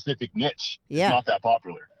really specific niche. Yeah. It's not that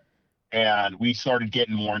popular. And we started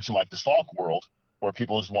getting more into like the sock world where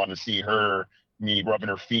people just want to see me rubbing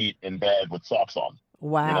her feet in bed with socks on.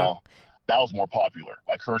 Wow. That was more popular.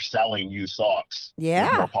 Like her selling used socks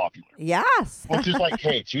was more popular. Yes. Which is like,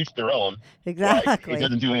 hey, to each their own. Exactly. Like, it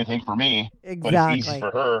doesn't do anything for me. Exactly. But it's easy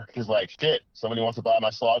for her because like, shit, somebody wants to buy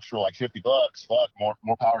my socks for like $50. Fuck,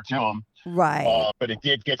 more power to them. Right. But it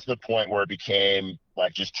did get to the point where it became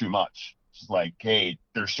like just too much. It's like, hey,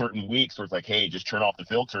 there's certain weeks where it's like, hey, just turn off the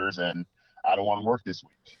filters and I don't want to work this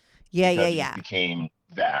week. Yeah, because yeah. It became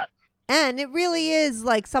that. And it really is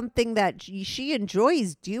like something that she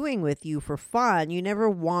enjoys doing with you for fun. You never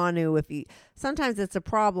want to, sometimes it's a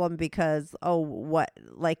problem because,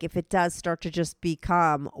 if it does start to just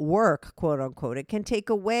become work, quote unquote, it can take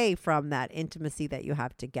away from that intimacy that you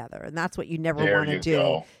have together. And that's what you never want to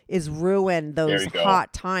do is ruin those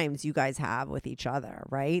hot times you guys have with each other,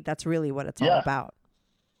 right? That's really what it's all about.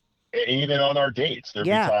 Even on our dates, there'd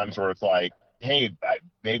be times where it's like, hey,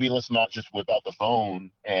 maybe let's not just whip out the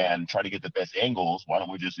phone and try to get the best angles. Why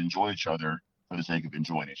don't we just enjoy each other for the sake of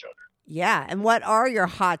enjoying each other? Yeah. And what are your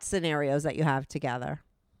hot scenarios that you have together?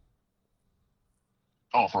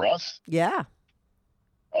 Oh, for us? Yeah.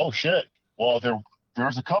 Oh, shit. Well,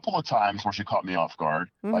 there's a couple of times where she caught me off guard.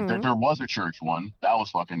 Mm-hmm. Like there was a church one. That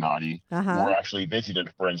was fucking naughty. We're actually visiting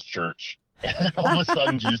a friend's church. And all of a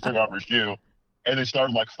sudden she just took off her shoe and they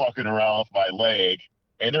started like fucking around with my leg.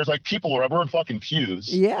 And there's like people where we're in fucking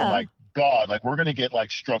pews. Yeah. I'm like, God, like we're gonna get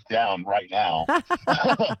like struck down right now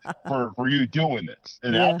for you doing this.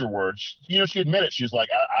 And afterwards, she admitted, she was like,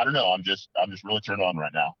 I don't know, I'm just really turned on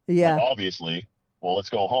right now. Yeah. Like, obviously, well, let's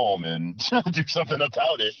go home and do something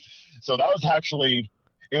about it. So that was actually,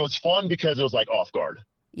 it was fun because it was like off guard.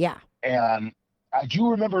 Yeah. And I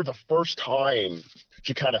do remember the first time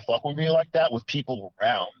she kind of fucked with me like that with people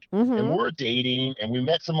around. Mm-hmm. And we were dating and we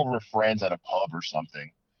met some of her friends at a pub or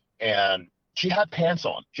something. And she had pants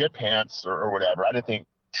on. She had pants or whatever. I didn't think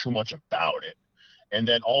too much about it. And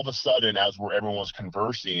then all of a sudden, as everyone was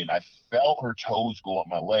conversing, I felt her toes go up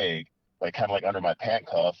my leg, like kind of like under my pant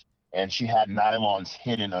cuff. And she had nylons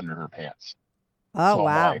hidden under her pants. Oh, so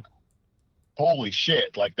wow. I'm like, holy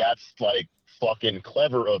shit. Like, that's like fucking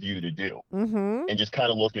clever of you to do. Mm-hmm. And just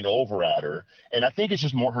kind of looking over at her. And I think it's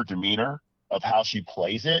just more her demeanor of how she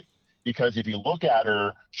plays it. Because if you look at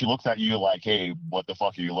her, she looks at you like, hey, what the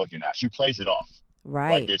fuck are you looking at? She plays it off.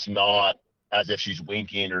 Right. Like it's not as if she's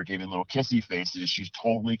winking or giving little kissy faces. She's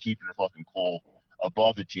totally keeping her fucking cool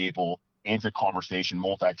above the table, into conversation,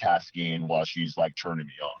 multitasking while she's like turning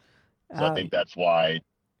me on. So I think that's why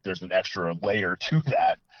there's an extra layer to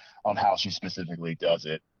that on how she specifically does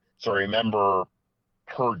it. So I remember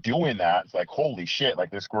her doing that. It's like, holy shit,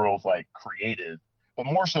 like this girl's like creative, but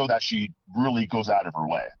more so that she really goes out of her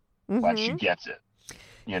way. Like she gets it,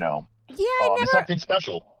 you know. Yeah, it's something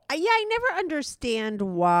special. I never understand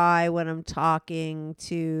why when I'm talking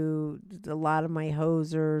to a lot of my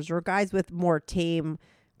hosers or guys with more tame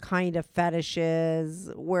kind of fetishes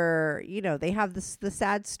where, you know, they have the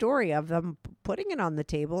sad story of them putting it on the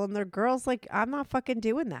table and their girls like, I'm not fucking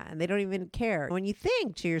doing that. And they don't even care. When you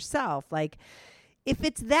think to yourself, like, if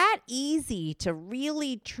it's that easy to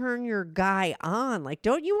really turn your guy on, like,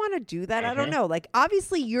 don't you want to do that? I don't know. Like,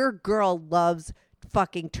 obviously your girl loves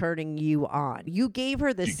fucking turning you on. You gave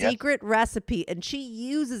her the secret recipe and she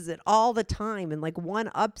uses it all the time and like one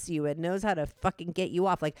ups you and knows how to fucking get you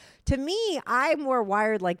off. Like, to me, I'm more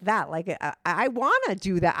wired like that. Like, I want to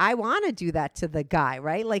do that. I want to do that to the guy,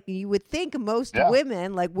 right? Like, you would think most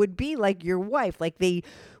women like would be like your wife. Like, they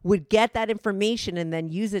would get that information and then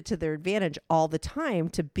use it to their advantage all the time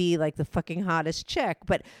to be like the fucking hottest chick.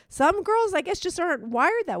 But some girls, I guess, just aren't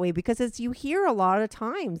wired that way because as you hear a lot of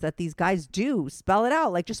times that these guys do spell it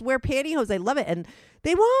out, like just wear pantyhose. I love it. And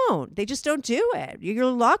they won't. They just don't do it. You're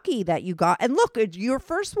lucky that you got. And look, your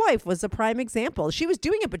first wife was a prime example. She was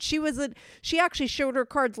doing it, but she actually showed her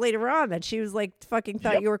cards later on that she was like fucking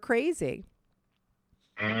thought you were crazy.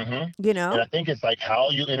 You know? And I think it's like how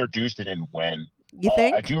you introduced it and when. You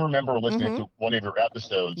think? I do remember listening to one of your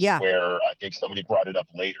episodes where I think somebody brought it up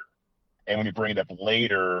later. And when you bring it up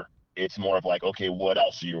later, it's more of like, okay, what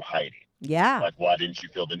else are you hiding? Yeah. Like, why didn't you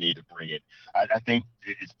feel the need to bring it? I think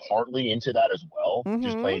it's partly into that as well,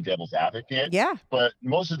 just playing devil's advocate. Yeah. But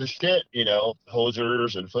most of the shit, you know,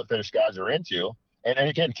 hosers and foot fetish guys are into. And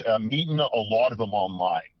again, meeting a lot of them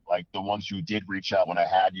online, like the ones who did reach out when I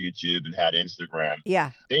had YouTube and had Instagram.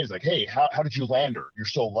 Yeah. They was like, hey, how did you land her? You're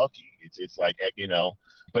so lucky. It's like, you know,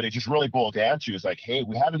 but it just really boiled down to is like, hey,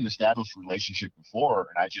 we had an established relationship before,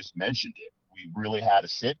 and I just mentioned it. We really had a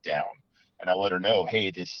sit down, and I let her know, hey,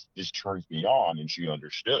 this turns me on, and she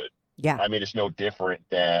understood. Yeah. I mean, it's no different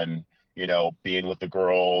than, you know, being with the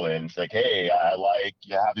girl and it's like, hey, I like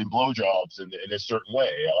having blowjobs in a certain way.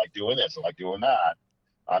 I like doing this. I like doing that.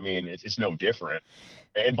 I mean, it's no different,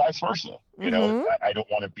 and vice versa. You know, I don't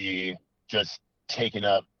want to be just taking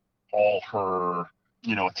up all her,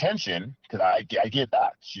 you know, attention, because I get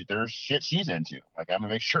that. There's shit she's into. Like, I'm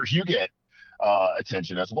gonna make sure you get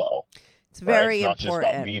attention as well. It's very It's not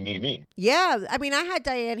important. just about me. Yeah. I mean, I had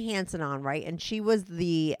Diane Hansen on, right? And she was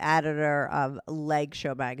the editor of Leg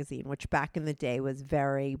Show magazine, which back in the day was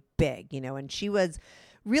very big, you know, and she was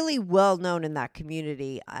really well known in that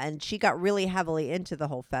community. And she got really heavily into the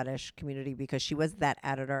whole fetish community because she was that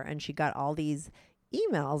editor and she got all these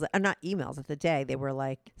emails, not emails at the day, they were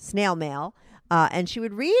like snail mail. And she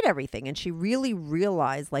would read everything and she really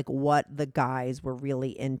realized like what the guys were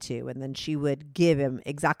really into. And then she would give him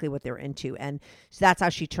exactly what they were into. And so that's how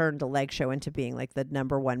she turned the Leg Show into being like the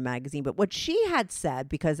 #1 magazine. But what she had said,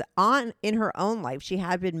 because in her own life, she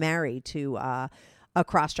had been married to a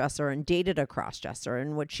crossdresser and dated a crossdresser.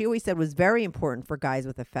 And what she always said was very important for guys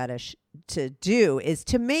with a fetish to do is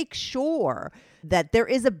to make sure that there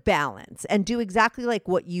is a balance and do exactly like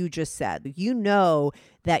what you just said. You know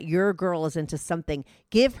that your girl is into something,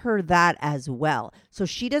 give her that as well. So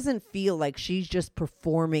she doesn't feel like she's just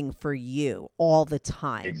performing for you all the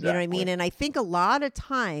time. Exactly. You know what I mean? And I think a lot of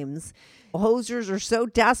times hosers are so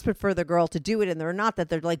desperate for the girl to do it and they're not, that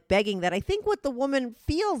they're like begging, that I think what the woman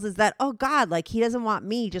feels is that, oh God, like he doesn't want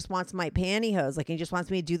me, he just wants my pantyhose. Like he just wants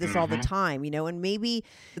me to do this all the time, you know? And maybe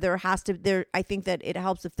I think that it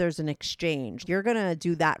helps if there's an exchange. You're going to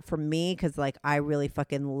do that for me because like I really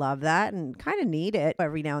fucking love that and kind of need it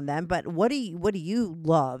every now and then. But what do you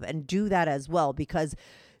love, and do that as well? Because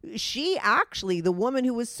she actually, the woman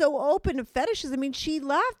who was so open to fetishes, I mean, she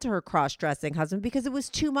left her cross-dressing husband because it was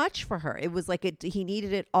too much for her. It was like he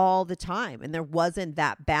needed it all the time and there wasn't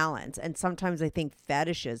that balance. And sometimes I think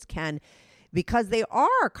fetishes can, because they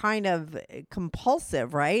are kind of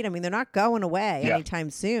compulsive, right? I mean, they're not going away anytime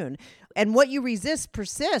soon. And what you resist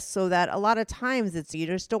persists, so that a lot of times you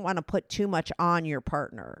just don't want to put too much on your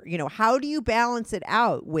partner. You know, how do you balance it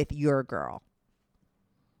out with your girl?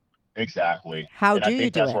 Exactly. How and do I think you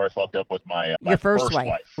do that's it? where I fucked up with my Your first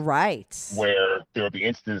wife. Right. Where there would be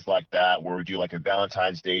instances like that where we do like a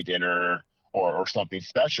Valentine's Day dinner or something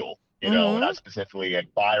special, you know, and I specifically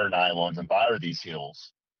like buy her nylons and buy her these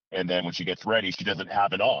heels. And then when she gets ready, she doesn't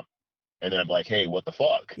have it on. And then I'm like, hey, what the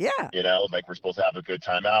fuck? Yeah. You know, like we're supposed to have a good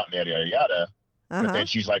time out and yada, yada, yada. But then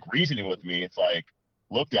she's like reasoning with me. It's like,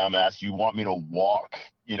 look, dumbass, you want me to walk,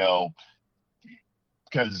 you know,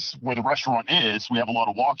 because where the restaurant is, we have a lot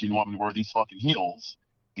of walking when we wear these fucking heels.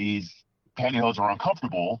 These pantyhose are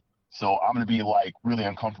uncomfortable, so I'm gonna be like really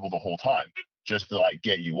uncomfortable the whole time just to like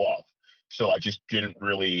get you off. So I just didn't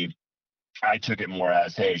really. I took it more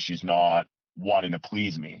as, hey, she's not wanting to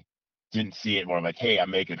please me. Didn't see it more like, hey, I'm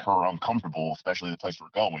making her uncomfortable, especially the place we're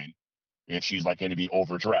going. If she's like going to be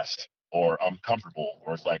overdressed or uncomfortable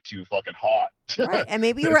or it's like too fucking hot. Right. And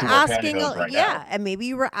maybe you were to wear asking, pantyhose right yeah. now. And maybe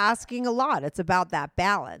you were asking a lot. It's about that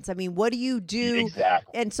balance. I mean, what do you do?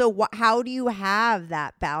 Exactly. And so how do you have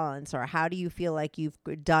that balance, or how do you feel like you've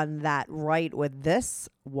done that right with this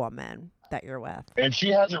woman that you're with? And she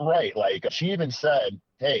has it right. Like she even said,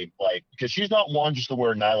 hey, like, because she's not one just to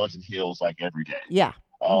wear nylons and heels like every day. Yeah.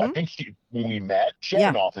 I think when we met, she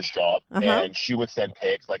had an office job and she would send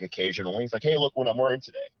pics like occasionally. It's like, hey, look what I'm wearing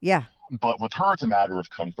today. Yeah. But with her, it's a matter of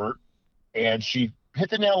comfort. And she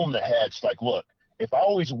hit the nail on the head. She's like, look, if I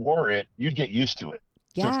always wore it, you'd get used to it.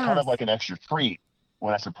 So it's kind of like an extra treat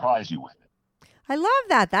when I surprise you with it. I love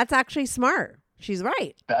that. That's actually smart. She's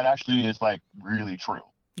right. That actually is like really true.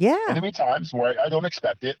 Yeah. And there'll be times where I don't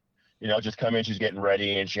expect it. You know, just come in, she's getting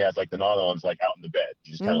ready, and she has like the nylons like out in the bed.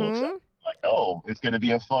 She just kind of looks at me like, oh, it's going to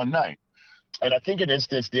be a fun night. And I think an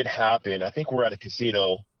instance did happen. I think we're at a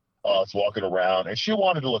casino, was walking around, and she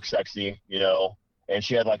wanted to look sexy, you know, and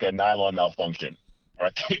she had like a nylon malfunction. Or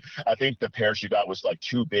I think the pair she got was like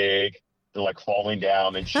too big. They're like falling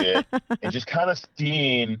down and shit, and just kind of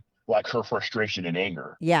seeing like her frustration and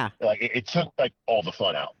anger. Yeah. Like it took like all the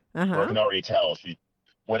fun out. I can already tell she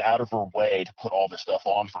went out of her way to put all this stuff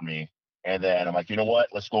on for me. And then I'm like, you know what?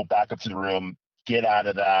 Let's go back up to the room, get out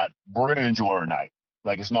of that. We're going to enjoy our night.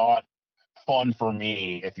 Like, it's not fun for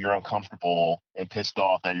me if you're uncomfortable and pissed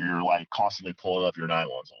off that you're like constantly pulling up your nylons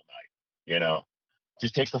all night, you know,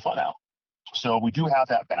 just takes the fun out. So we do have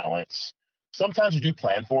that balance. Sometimes we do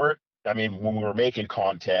plan for it. I mean, when we were making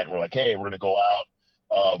content, we're like, hey, we're going to go out.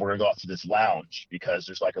 We're going to go out to this lounge because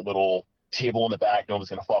there's like a little table in the back. No one's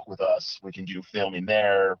going to fuck with us. We can do filming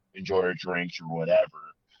there, enjoy our drinks or whatever.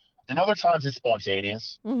 And other times it's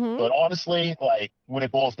spontaneous. But honestly, like when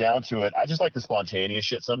it boils down to it, I just like the spontaneous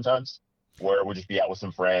shit sometimes where we'll just be out with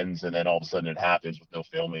some friends and then all of a sudden it happens with no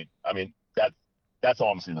filming. I mean, that's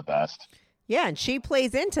honestly the best. Yeah, and she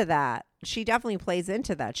plays into that. She definitely plays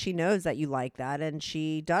into that. She knows that you like that, and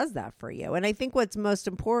she does that for you. And I think what's most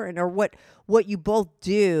important, or what you both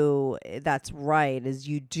do that's right, is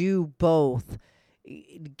you do both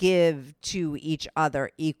give to each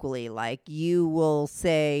other equally. Like, you will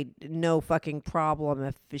say no fucking problem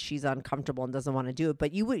if she's uncomfortable and doesn't want to do it,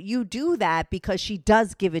 but you do that because she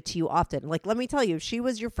does give it to you often. Like, let me tell you, if she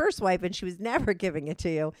was your first wife and she was never giving it to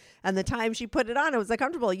you, and the time she put it on, it was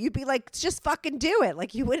uncomfortable, you'd be like, just fucking do it.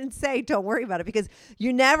 Like, you wouldn't say don't worry about it because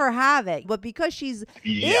you never have it. But because she's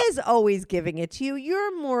is always giving it to you,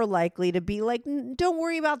 you're more likely to be like, don't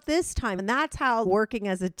worry about this time. And that's how working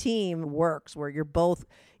as a team works, where you're both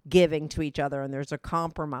giving to each other and there's a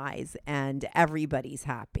compromise and everybody's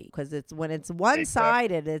happy. Because it's when it's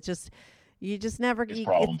one-sided, it's just, you just never,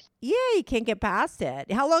 you can't get past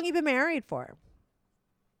it. How long you been married for?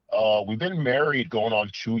 We've been married going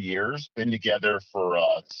on 2 years, been together for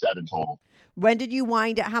 7 total. When did you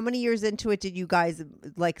wind up, how many years into it did you guys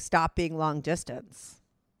like stop being long distance?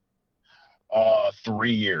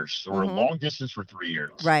 3 years. So we're long distance for 3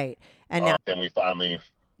 years. Right. And now then we finally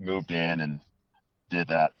moved in and did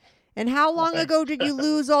that. And how long ago did you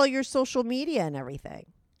lose all your social media and everything?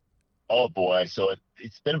 Oh boy. So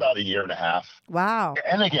it's been about 1.5 years. Wow.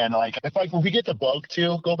 And again, like if we get the bug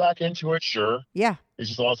to go back into it, sure. Yeah.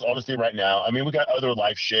 It's just honestly right now. I mean, we got other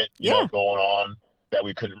life shit, you know, going on that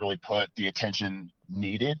we couldn't really put the attention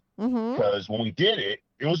needed. Because when we did it,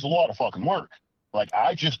 it was a lot of fucking work. Like,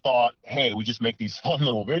 I just thought, hey, we just make these fun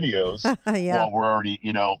little videos while we're already,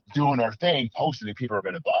 you know, doing our thing, posting, and people are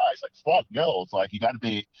going to buy. It's like, fuck no. It's like, you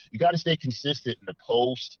got to stay consistent in the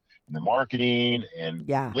post and the marketing and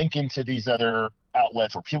linking to these other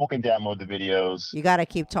outlets where people can download the videos. You got to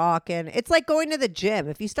keep talking. It's like going to the gym.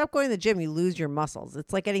 If you stop going to the gym, you lose your muscles.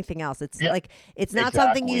 It's like anything else. It's like, it's not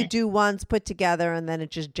something you do once, put together, and then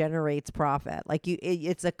it just generates profit. Like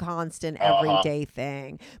it's a constant everyday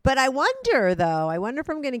thing. But I wonder if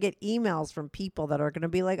I'm going to get emails from people that are going to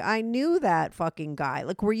be like, I knew that fucking guy.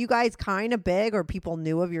 Like, were you guys kind of big, or people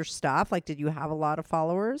knew of your stuff? Like, did you have a lot of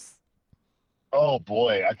followers? Oh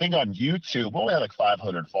boy, I think on YouTube we only had like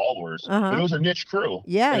 500 followers, but it was a niche crew.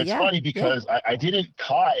 Yeah, and it's funny because I didn't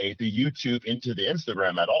tie the YouTube into the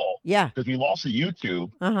Instagram at all. Yeah, because we lost the YouTube,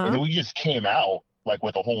 and then we just came out like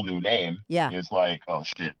with a whole new name. Yeah, it's like, oh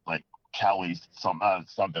shit, like Callie's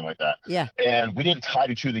something like that. Yeah, and we didn't tie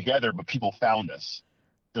the two together, but people found us.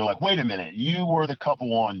 they're like, wait a minute, you were the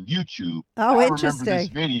couple on YouTube. Oh, I interesting. remember this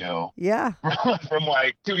video Yeah. from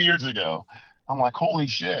like 2 years ago. I'm like, holy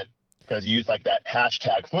shit. Because you use like that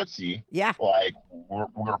hashtag footsie, Yeah. like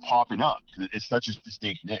we're popping up. It's such a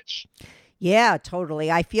distinct niche. Yeah, totally.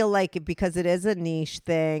 I feel like because it is a niche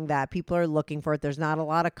thing that people are looking for it, there's not a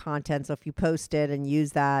lot of content. So if you post it and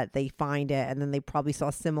use that, they find it and then they probably saw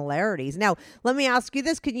similarities. Now, let me ask you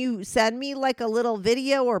this. Can you send me like a little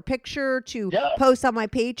video or picture to post on my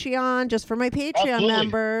Patreon just for my Patreon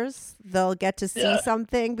members? They'll get to see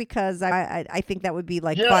something because I think that would be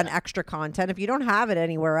like fun extra content if you don't have it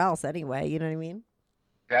anywhere else anyway. You know what I mean?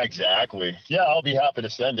 Exactly. Yeah, I'll be happy to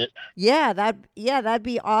send it. Yeah, that'd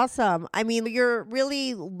be awesome. I mean, you're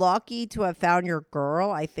really lucky to have found your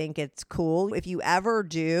girl. I think it's cool. If you ever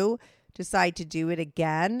do decide to do it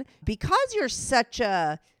again, because you're such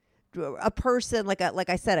a person, like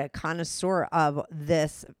I said, a connoisseur of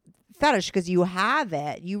this fetish, because you have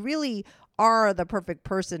it, you really are the perfect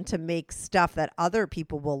person to make stuff that other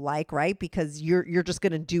people will like, right? Because you're just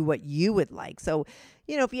going to do what you would like. So,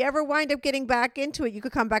 you know, if you ever wind up getting back into it, you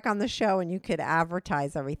could come back on the show and you could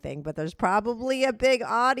advertise everything. But there's probably a big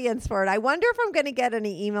audience for it. I wonder if I'm going to get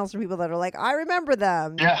any emails from people that are like, I remember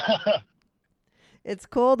them. Yeah. It's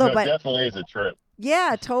cool though. No, But it definitely is a trip.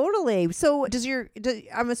 Yeah, totally. So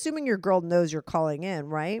I'm assuming your girl knows you're calling in,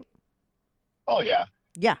 right? Oh yeah.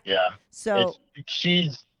 Yeah. Yeah. So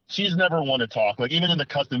she's never one to talk. Like even in the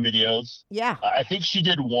custom videos. Yeah. I think she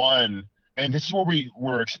did one, and this is where we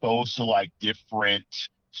were exposed to like different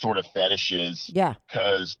sort of fetishes. Yeah.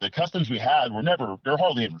 Because the customs we had they're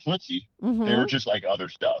hardly ever footsie. Mm-hmm. They were just like other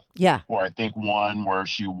stuff. Yeah. Or I think one where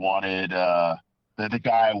she wanted the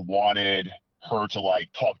guy wanted her to like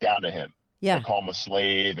talk down to him. Yeah. To call him a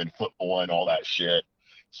slave and football and all that shit.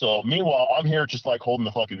 So meanwhile, I'm here just like holding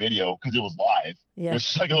the fucking video because it was live. Yeah. It was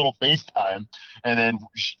just like a little FaceTime. And then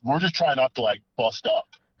we're just trying not to like bust up.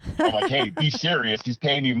 I'm like, hey, be serious. He's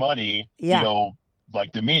paying you money. Yeah. You know,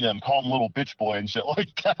 like demean him, call him little bitch boy and shit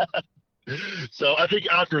like that. So I think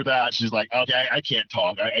after that, she's like, okay, I can't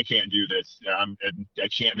talk. I can't do this. I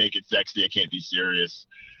can't make it sexy. I can't be serious.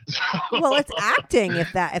 Well, it's acting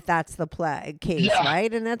if that's the case,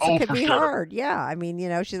 right? And that's it could be hard. Yeah, I mean, you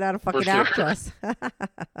know, she's not a fucking actress.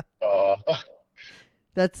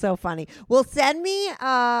 That's so funny. Well, send me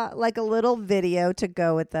like a little video to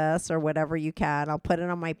go with this or whatever you can. I'll put it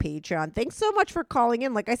on my Patreon. Thanks so much for calling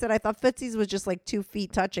in. Like I said, I thought Footsies was just like 2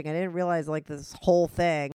 feet touching. I didn't realize like this whole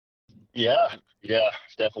thing. Yeah,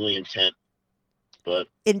 it's definitely intent. But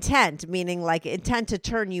intent, meaning like intent to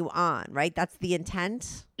turn you on, right? That's the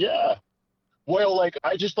intent. Yeah. Well, like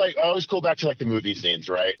I always go back to like the movie scenes,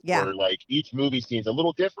 right? Yeah. Where like each movie scene's a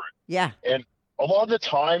little different. Yeah. And a lot of the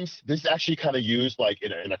times, this is actually kind of used like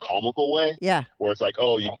in a comical way. Yeah. Where it's like,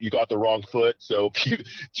 oh, you got the wrong foot, so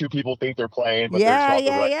 2 people think they're playing, but they're not the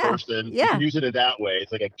right person. Yeah. You can use it in that way.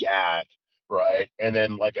 It's like a gag, right? And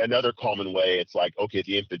then like another common way, it's like, okay,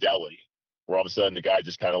 the infidelity, where all of a sudden the guy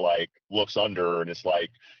just kind of like looks under and it's like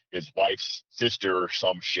his wife's sister or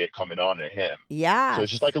some shit coming on to him. Yeah. So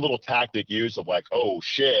it's just like a little tactic use of like, oh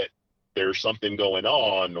shit, there's something going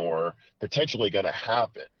on or potentially going to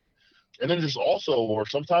happen. And then there's also where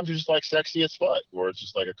sometimes you're just like sexy as fuck, where it's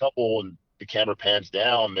just like a couple and the camera pans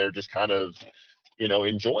down, they're just kind of, you know,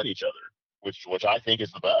 enjoying each other, which I think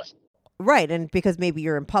is the best. Right. And because maybe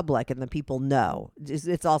you're in public and the people know.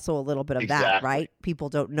 It's also a little bit of that, right? People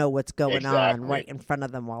don't know what's going on right in front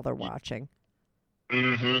of them while they're watching.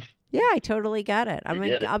 Mm-hmm. Yeah, I totally get it.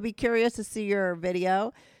 I'll be curious to see your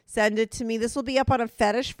video. Send it to me. This will be up on a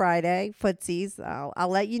Fetish Friday, Footsies. I'll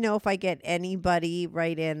let you know if I get anybody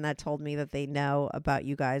right in that told me that they know about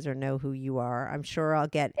you guys or know who you are. I'm sure I'll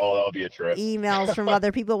get that'll be a trip. emails from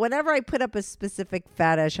other people. Whenever I put up a specific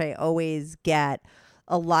fetish, I always get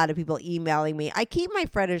a lot of people emailing me. I keep my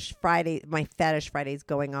Fetish Fridays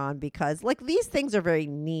going on because like these things are very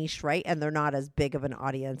niche, right? And they're not as big of an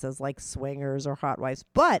audience as like swingers or hot wives,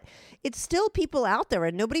 but it's still people out there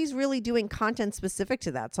and nobody's really doing content specific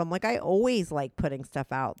to that. So I'm like, I always like putting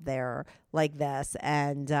stuff out there like this.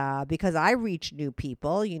 And because I reach new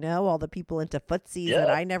people, you know, all the people into footsies that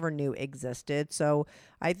I never knew existed. So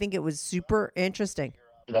I think it was super interesting.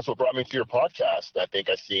 That's what brought me to your podcast. I think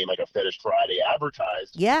I seen like a Fetish Friday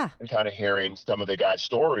advertised. Yeah. And kind of hearing some of the guys'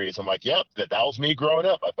 stories. I'm like, yep, that was me growing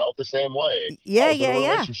up. I felt the same way. Yeah, I was in a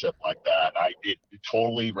relationship like that. It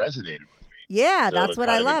totally resonated with me. Yeah, so that's what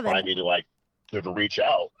I love. I me to like to reach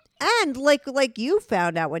out. And like you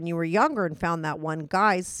found out when you were younger and found that one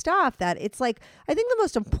guy's stuff, that it's like, I think the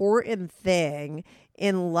most important thing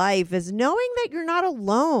in life is knowing that you're not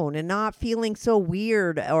alone and not feeling so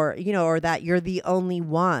weird or, or that you're the only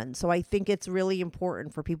one. So I think it's really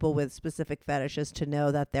important for people with specific fetishes to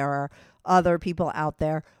know that there are other people out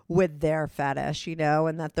there with their fetish,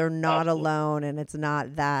 and that they're not alone and it's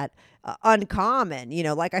not that uncommon.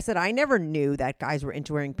 Like I said, I never knew that guys were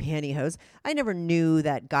into wearing pantyhose. I never knew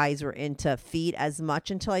that guys were into feet as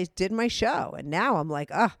much until I did my show. And now I'm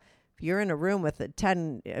like, you're in a room with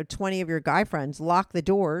 10, 20 of your guy friends, lock the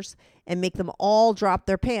doors and make them all drop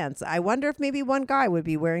their pants. I wonder if maybe one guy would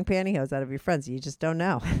be wearing pantyhose out of your friends. You just don't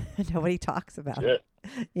know. Nobody talks about it,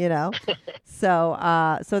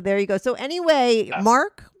 So there you go. So anyway,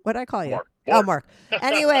 Mark, what did I call you? Mark. Oh, Mark.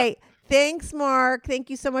 Anyway, thanks, Mark. Thank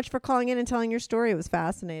you so much for calling in and telling your story. It was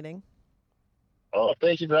fascinating. Oh,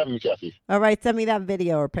 thank you for having me, Kathy. All right. Send me that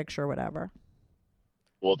video or picture or whatever.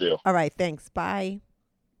 Will do. All right. Thanks. Bye.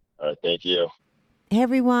 All right. Thank you. Hey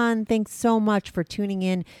everyone, thanks so much for tuning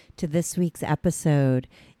in to this week's episode.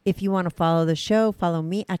 If you want to follow the show, follow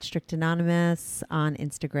me at Strict Anonymous on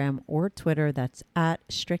Instagram or Twitter. That's at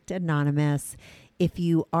Strict Anonymous. If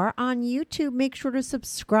you are on YouTube, make sure to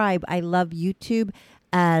subscribe. I love YouTube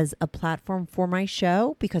as a platform for my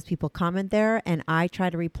show because people comment there and I try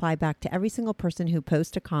to reply back to every single person who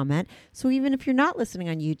posts a comment. So even if you're not listening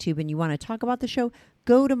on YouTube and you want to talk about the show,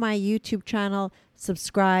 go to my YouTube channel,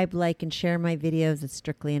 subscribe, like, and share my videos. It's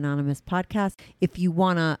Strictly Anonymous Podcast. If you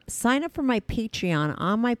want to sign up for my Patreon,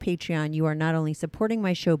 on my Patreon, you are not only supporting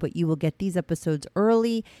my show, but you will get these episodes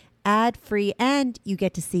early, ad-free, and you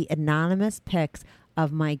get to see anonymous pics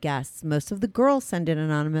of my guests. Most of the girls send in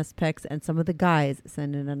anonymous pics and some of the guys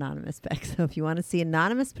send in anonymous pics. So if you want to see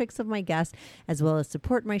anonymous pics of my guests as well as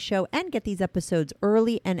support my show and get these episodes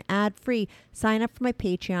early and ad-free, sign up for my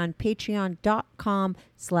Patreon,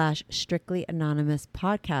 patreon.com/Strictly Anonymous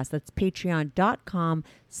Podcast. That's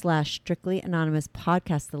patreon.com/Strictly Anonymous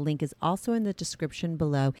Podcast. The link is also in the description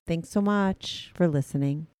below. Thanks so much for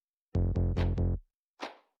listening.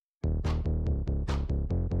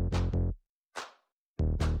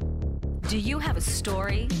 Do you have a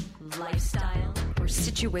story, lifestyle, or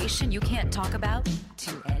situation you can't talk about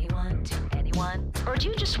to anyone? Or do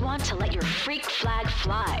you just want to let your freak flag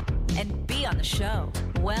fly and be on the show?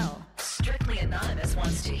 Well, Strictly Anonymous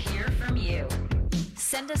wants to hear from you.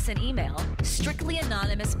 Send us an email,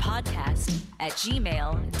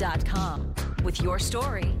 strictlyanonymouspodcast@gmail.com with your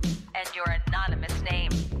story and your anonymous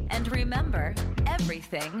name. And remember,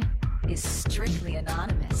 everything is strictly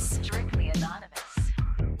anonymous. Strictly Anonymous.